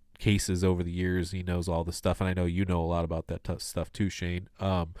and cases over the years. He knows all the stuff, and I know you know a lot about that stuff too, Shane.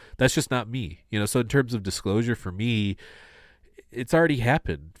 That's just not me, so in terms of disclosure for me, it's already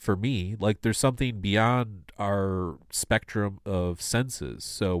happened for me. Like there's something beyond our spectrum of senses.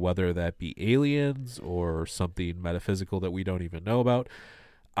 So whether that be aliens or something metaphysical that we don't even know about,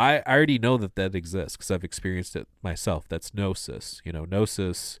 I already know that exists because I've experienced it myself. That's gnosis.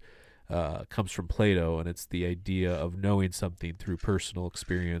 Gnosis comes from Plato, and it's the idea of knowing something through personal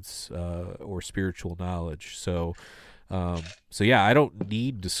experience or spiritual knowledge. So yeah, I don't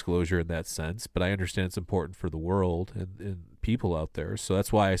need disclosure in that sense, but I understand it's important for the world and people out there. So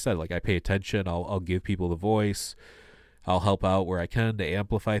that's why I said, I pay attention. I'll give people the voice. I'll help out where I can to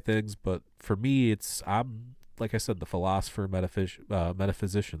amplify things. But for me, I'm like I said, the philosopher,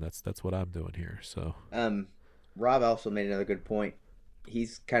 metaphysician. That's what I'm doing here. So, Rob also made another good point.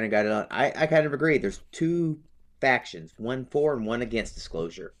 He's kind of got it on. I kind of agree. There's two factions, one for and one against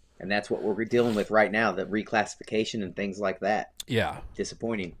disclosure. And that's what we're dealing with right now, the reclassification and things like that. yeah.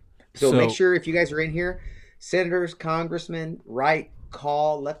 Disappointing. So make sure if you guys are in here, senators, congressmen,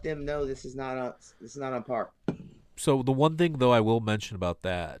 call, let them know this is not on par. So the one thing though I will mention about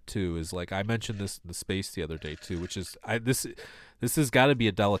that too is, like, I mentioned this in the space the other day too, which is this has got to be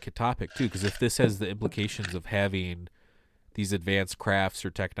a delicate topic too, because if this has the implications of having these advanced crafts or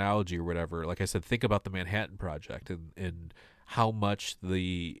technology or whatever, like I said, think about the Manhattan Project and how much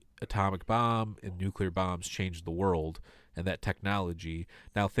the atomic bomb and nuclear bombs changed the world and that technology.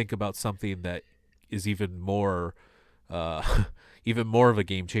 Now think about something that is even more of a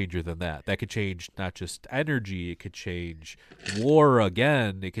game changer than that. That could change not just energy, it could change war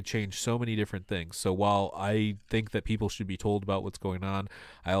again, it could change so many different things. So while I think that people should be told about what's going on,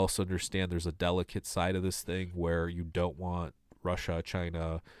 I also understand there's a delicate side of this thing where you don't want Russia,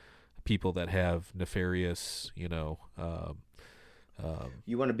 China, people that have nefarious, you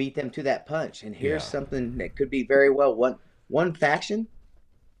want to beat them to that punch. And here's something that could be very well one faction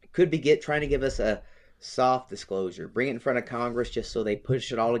could be trying to give us a soft disclosure, bring it in front of Congress just so they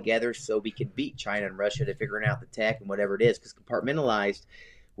push it all together so we can beat China and Russia to figuring out the tech and whatever it is. Because compartmentalized,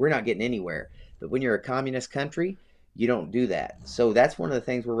 we're not getting anywhere. But when you're a communist country, you don't do that. So that's one of the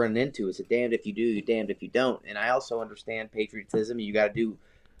things we're running into, is a damned if you do, damned if you don't. And I also understand patriotism. You got to do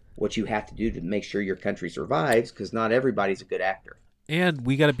what you have to do to make sure your country survives, because not everybody's a good actor. And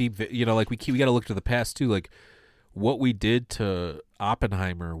we got to be, like we got to look to the past too. Like, what we did to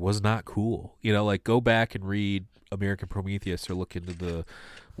Oppenheimer was not cool. Like, go back and read American Prometheus or look into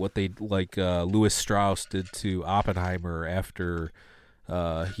what they, like, Louis Strauss did to Oppenheimer after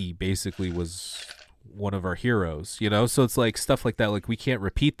he basically was one of our heroes, So it's like stuff like that. Like, we can't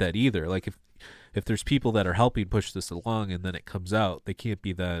repeat that either. Like, if there's people that are helping push this along and then it comes out, they can't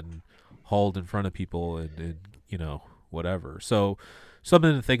be then hauled in front of people and whatever. So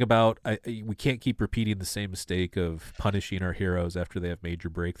something to think about. We can't keep repeating the same mistake of punishing our heroes after they have major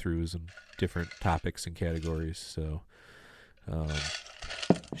breakthroughs in different topics and categories. So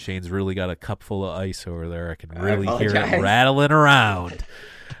Shane's really got a cup full of ice over there. I can really hear it rattling around.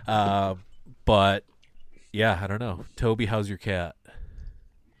 But yeah, I don't know. Toby, how's your cat?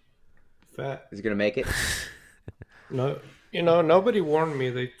 Fat. Is he gonna make it? No, nobody warned me.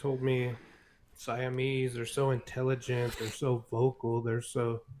 They told me Siamese, they're so intelligent, they're so vocal, they're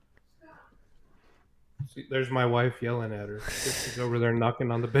so... See, there's my wife yelling at her. She's over there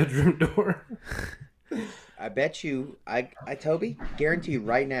knocking on the bedroom door. I bet you, Toby, guarantee you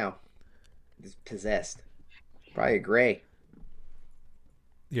right now, is possessed. Probably a gray.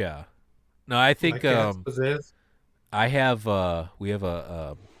 Yeah. No, I think possessed. we have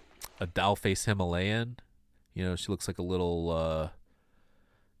a doll face Himalayan. She looks like a little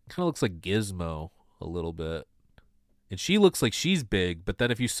kind of looks like Gizmo a little bit, and she looks like she's big, but then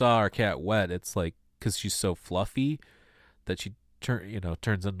if you saw our cat wet, it's like, because she's so fluffy that she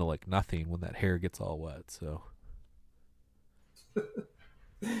turns into like nothing when that hair gets all wet. So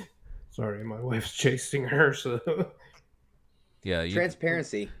sorry, my wife's chasing her. So yeah,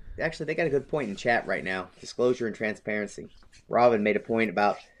 transparency. Actually, they got a good point in chat right now. Disclosure and transparency. Robin made a point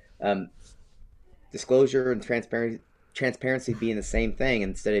about disclosure and transparency being the same thing.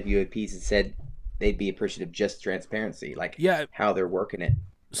 Instead of UAPs, it said they'd be appreciative just transparency, like how they're working it.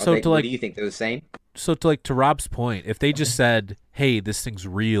 So do you think they're the same? So to Rob's point, if they just said, "Hey, this thing's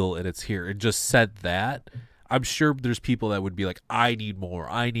real and it's here," and just said that, I'm sure there's people that would be like, I need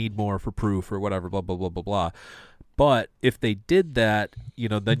more for proof or whatever, blah blah blah blah blah. But if they did that,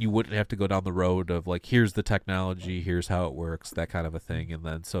 then you wouldn't have to go down the road of like, here's the technology, here's how it works, that kind of a thing, and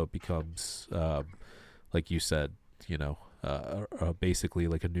then so it becomes, like you said, basically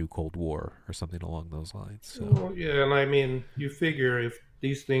like a new Cold War or something along those lines. So. Well, yeah, and I mean, you figure if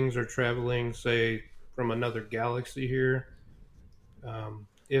these things are traveling, say, from another galaxy here,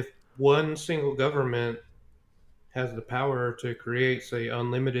 if one single government has the power to create, say,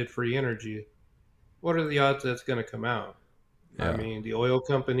 unlimited free energy, what are the odds that's going to come out? Yeah. I mean, the oil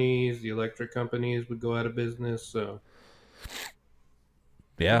companies, the electric companies would go out of business. So,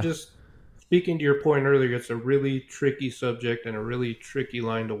 yeah. Just speaking to your point earlier, it's a really tricky subject and a really tricky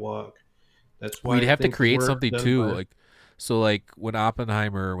line to walk. That's why we'd have to create something too, like when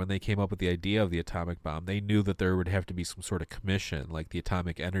Oppenheimer, when they came up with the idea of the atomic bomb, they knew that there would have to be some sort of commission, like the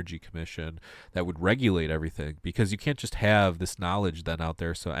Atomic Energy Commission, that would regulate everything, because you can't just have this knowledge then out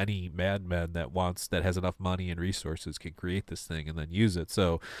there so any madman that has enough money and resources can create this thing and then use it.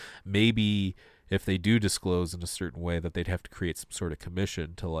 So maybe if they do disclose in a certain way, that they'd have to create some sort of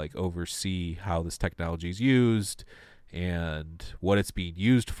commission to like oversee how this technology is used and what it's being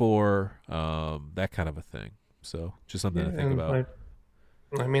used for, that kind of a thing. So just something to think about.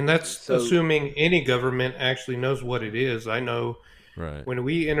 I mean, that's assuming any government actually knows what it is. I know Right. when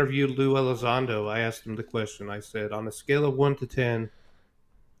we interviewed Lou Elizondo, I asked him the question. I said, on a scale of 1 to 10,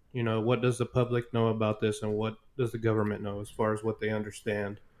 what does the public know about this and what does the government know as far as what they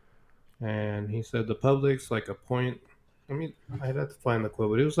understand? And he said the public's like a point. I mean, I'd have to find the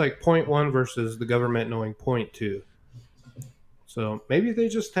quote, but it was like 0.1 versus the government knowing 0.2. So maybe they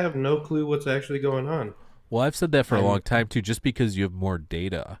just have no clue what's actually going on. Well, I've said that for a long time too, just because you have more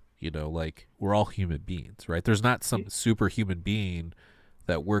data, like we're all human beings, right? There's not some superhuman being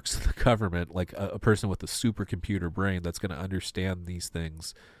that works in the government, like a person with a supercomputer brain that's going to understand these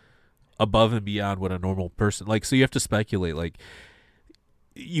things above and beyond what a normal person, like, so you have to speculate, like,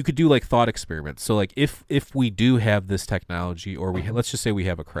 you could do like thought experiments. So like if we do have this technology, or let's just say we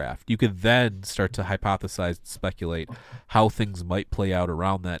have a craft, you could then start to hypothesize and speculate how things might play out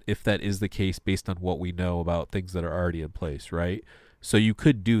around that, if that is the case based on what we know about things that are already in place, right? So you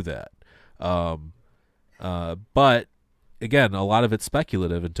could do that. But again, a lot of it's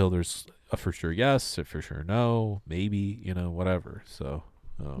speculative until there's a for sure yes, a for sure no, maybe, whatever. So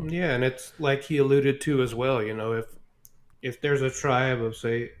yeah, and it's like he alluded to as well, if there's a tribe of,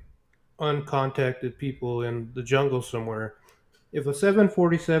 say, uncontacted people in the jungle somewhere, if a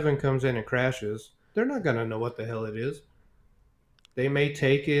 747 comes in and crashes, they're not going to know what the hell it is. They may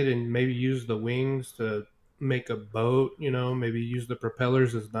take it and maybe use the wings to make a boat, maybe use the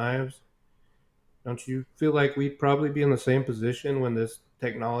propellers as knives. Don't you feel like we'd probably be in the same position when this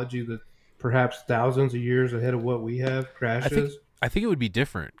technology that perhaps thousands of years ahead of what we have crashes? I think it would be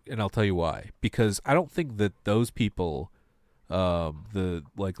different, and I'll tell you why. Because I don't think that those people,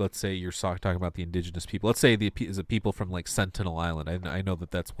 let's say you're talking about the indigenous people. Let's say the people from like Sentinel Island. I know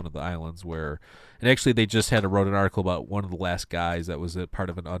that that's one of the islands where, and actually they just wrote an article about one of the last guys that was a part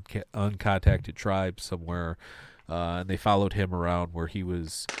of an uncontacted tribe somewhere, and they followed him around where he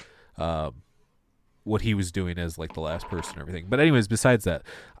was, what he was doing as like the last person and everything. But anyways, besides that,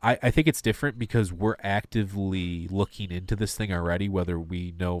 I think it's different because we're actively looking into this thing already, whether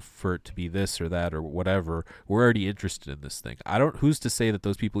we know for it to be this or that or whatever. We're already interested in this thing. Who's to say that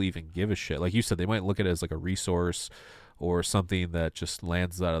those people even give a shit? Like you said, they might look at it as like a resource or something that just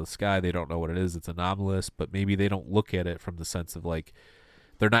lands out of the sky. They don't know what it is. It's anomalous, but maybe they don't look at it from the sense of like,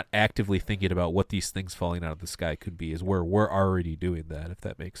 they're not actively thinking about what these things falling out of the sky could be, is where we're already doing that, if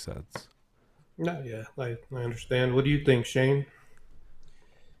that makes sense. No, yeah, I understand. What do you think, Shane?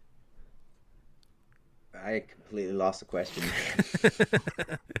 I completely lost the question.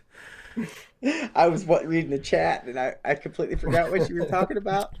 I was reading the chat, and I completely forgot what you were talking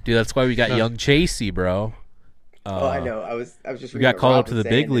about. Dude, that's why we got young Chasey, bro. I know. I was just. We got called up to the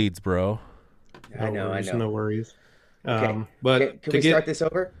big leads, bro. I know. No worries. Okay. But can we start this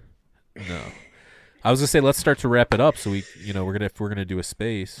over? No. I was gonna say let's start to wrap it up, so we, if we're gonna do a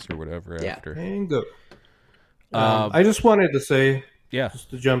space or whatever after. And go. I just wanted to say, just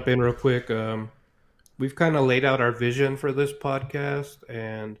to jump in real quick, we've kind of laid out our vision for this podcast,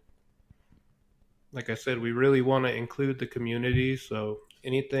 and like I said, we really want to include the community. So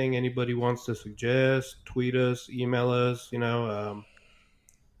anything anybody wants to suggest, tweet us, email us,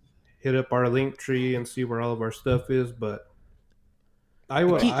 hit up our link tree and see where all of our stuff is, but.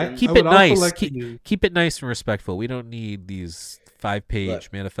 Keep it nice. Keep it nice and respectful. We don't need these 5-page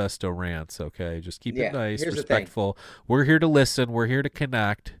manifesto rants. Okay, just keep it nice, respectful. We're here to listen. We're here to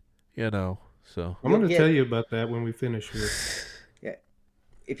connect. So I'm going to tell you about that when we finish here. Yeah,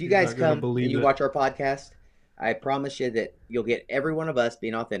 if you guys come and you watch our podcast, I promise you that you'll get every one of us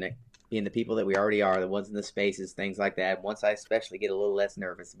being authentic, being the people that we already are, the ones in the spaces, things like that. Once I especially get a little less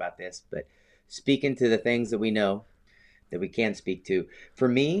nervous about this, but speaking to the things that we know. That we can speak to. For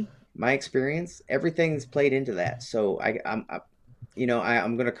me, my experience, everything's played into that. So I'm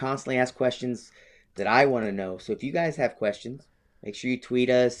going to constantly ask questions that I want to know. So if you guys have questions, make sure you tweet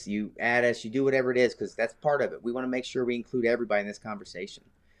us, you add us, you do whatever it is, because that's part of it. We want to make sure we include everybody in this conversation.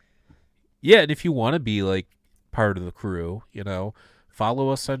 Yeah, and if you want to be like part of the crew,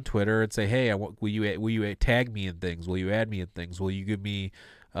 follow us on Twitter and say, hey, will you tag me in things? Will you add me in things? Will you give me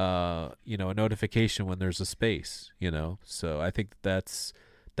a notification when there's a space, so I think that's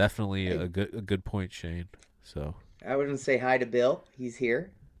definitely a good point, Shane. So I wouldn't say hi to Bill. He's here.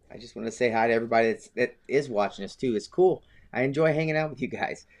 I just want to say hi to everybody that is watching us too. It's cool. I enjoy hanging out with you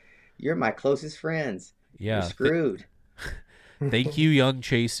guys. You're my closest friends. Yeah. You're screwed. Thank you, young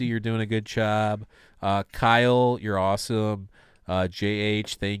Chasey. You're doing a good job. Kyle, you're awesome.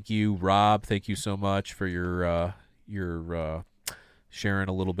 JH, thank you. Rob, thank you so much for your sharing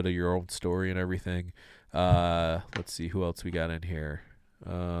a little bit of your own story and everything. Let's see who else we got in here.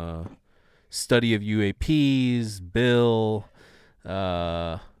 Study of UAPs, Bill.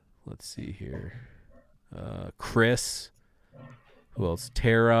 Let's see here. Chris. Who else?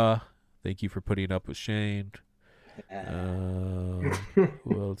 Tara. Thank you for putting up with Shane. Who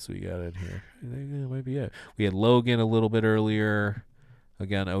else we got in here? I think that might be it. We had Logan a little bit earlier.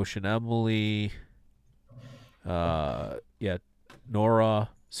 Again, Ocean Emily. Yeah, Nora,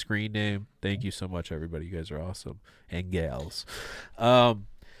 screen name. Thank you so much, everybody. You guys are awesome. And gals.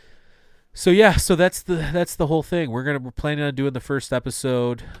 So that's the whole thing. We're planning on doing the first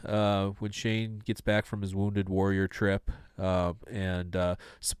episode when Shane gets back from his Wounded Warrior trip, and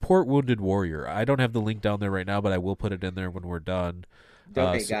support Wounded Warrior. I don't have the link down there right now, but I will put it in there when we're done.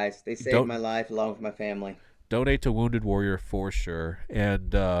 Donate, guys. They saved my life along with my family. Donate to Wounded Warrior for sure. And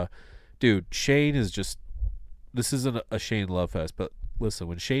dude, Shane is just. This isn't a Shane love fest, but listen,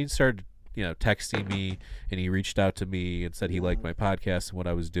 when Shane started, texting me and he reached out to me and said he liked my podcast and what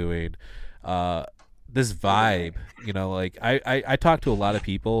I was doing, this vibe, like I talk to a lot of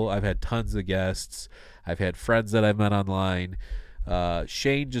people. I've had tons of guests. I've had friends that I've met online.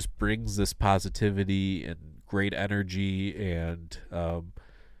 Shane just brings this positivity and great energy and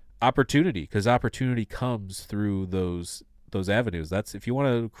opportunity, because opportunity comes through those avenues. That's, if you want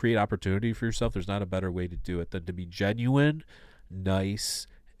to create opportunity for yourself, there's not a better way to do it than to be genuine, nice,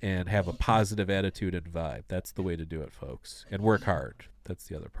 and have a positive attitude and vibe. That's the way to do it, folks. And work hard. That's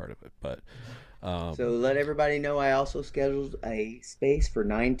the other part of it. But so let everybody know I also scheduled a space for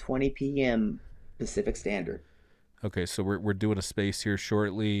 9:20 p.m. Pacific Standard. Okay, so we're doing a space here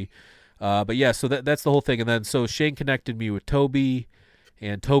shortly. But yeah, so that's the whole thing. And then so Shane connected me with Toby.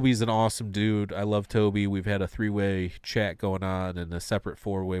 And Toby's an awesome dude. I love Toby. We've had a 3-way chat going on and a separate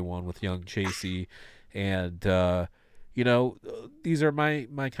 4-way one with young Chasey. And, these are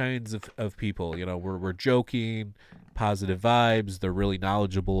my kinds of people. We're joking, positive vibes. They're really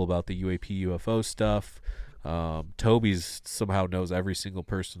knowledgeable about the UAP UFO stuff. Toby's somehow knows every single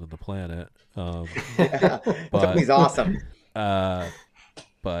person on the planet. Toby's awesome.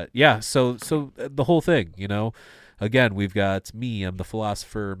 But yeah, so the whole thing, Again, we've got me, I'm the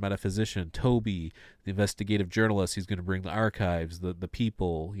philosopher, metaphysician, Toby, the investigative journalist. He's going to bring the archives, the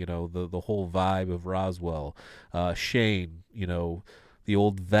people, the whole vibe of Roswell. Shane, the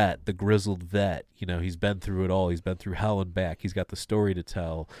old vet, the grizzled vet. He's been through it all. He's been through hell and back. He's got the story to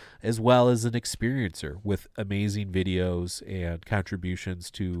tell, as well as an experiencer with amazing videos and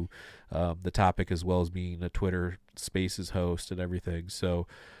contributions to the topic, as well as being a Twitter Spaces host and everything. So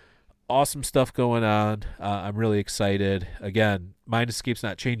awesome stuff going on. I'm really excited. Again, Mind Escape's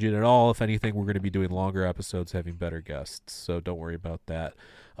not changing at all. If anything, we're going to be doing longer episodes, having better guests. So don't worry about that.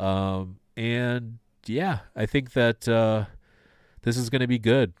 And yeah, I think that this is going to be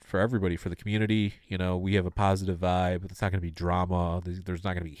good for everybody, for the community. We have a positive vibe. It's not going to be drama. There's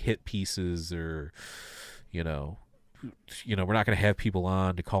not going to be hit pieces or, we're not going to have people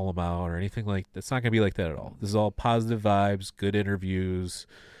on to call them out or anything like that. It's not going to be like that at all. This is all positive vibes, good interviews.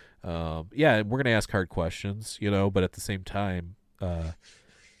 We're going to ask hard questions, but at the same time, that's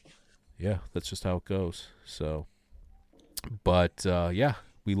just how it goes. So, but,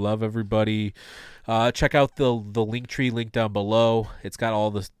 we love everybody. Check out the Linktree link down below. It's got all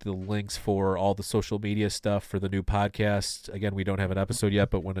the links for all the social media stuff for the new podcast. Again, we don't have an episode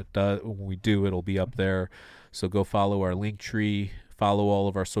yet, but when we do, it'll be up there. So go follow our Linktree, follow all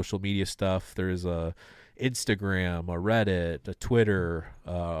of our social media stuff. There's a Instagram, a Reddit, a Twitter.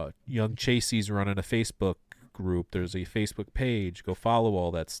 Young Chasey's running a Facebook group. There's a Facebook page. Go follow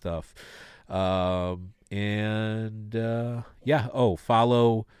all that stuff. Follow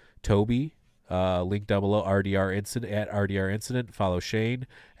Toby. Link down below. RDR Incident at RDR Incident. Follow Shane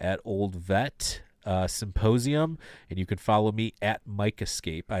at Old Vet Symposium, and you can follow me at Mike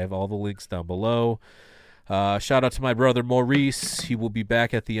Escape. I have all the links down below. Shout out to my brother Maurice. He will be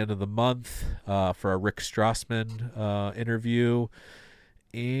back at the end of the month for a Rick Strassman interview.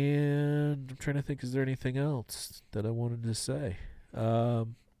 And I'm trying to think, is there anything else that I wanted to say? I'll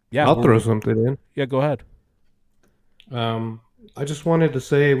throw something in. Yeah, go ahead. I just wanted to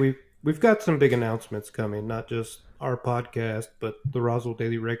say we've got some big announcements coming, not just our podcast, but the Roswell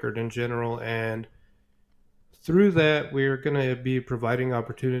Daily Record in general. And through that, we're going to be providing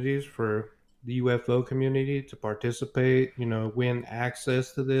opportunities for the UFO community to participate, win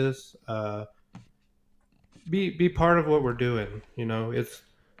access to this, be part of what we're doing.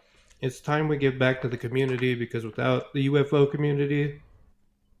 It's time we give back to the community, because without the UFO community,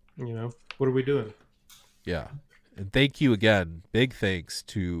 what are we doing? Yeah, And thank you again. Big thanks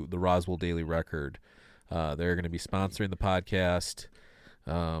to the Roswell Daily Record. They're going to be sponsoring the podcast.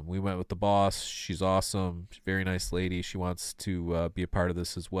 We went with the boss. She's awesome. She's a very nice lady. She wants to be a part of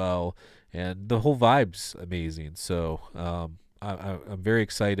this as well. And the whole vibe's amazing. So I'm very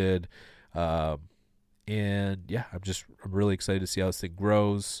excited. And yeah, I'm really excited to see how this thing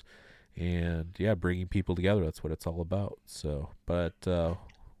grows. And yeah, bringing people together. That's what it's all about. So, but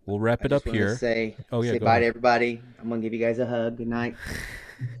we'll wrap it up here. Say go bye ahead. to everybody. I'm going to give you guys a hug. Good night.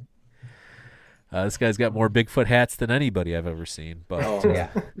 This guy's got more Bigfoot hats than anybody I've ever seen. But, yeah.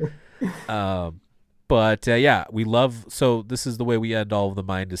 Yeah, we love. So this is the way we end all of the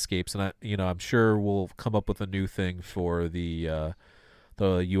Mind Escapes, and I'm sure we'll come up with a new thing for the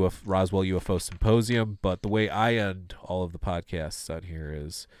Roswell UFO Symposium. But the way I end all of the podcasts on here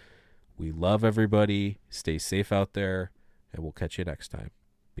is, we love everybody. Stay safe out there, and we'll catch you next time.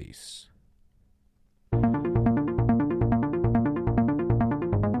 Peace.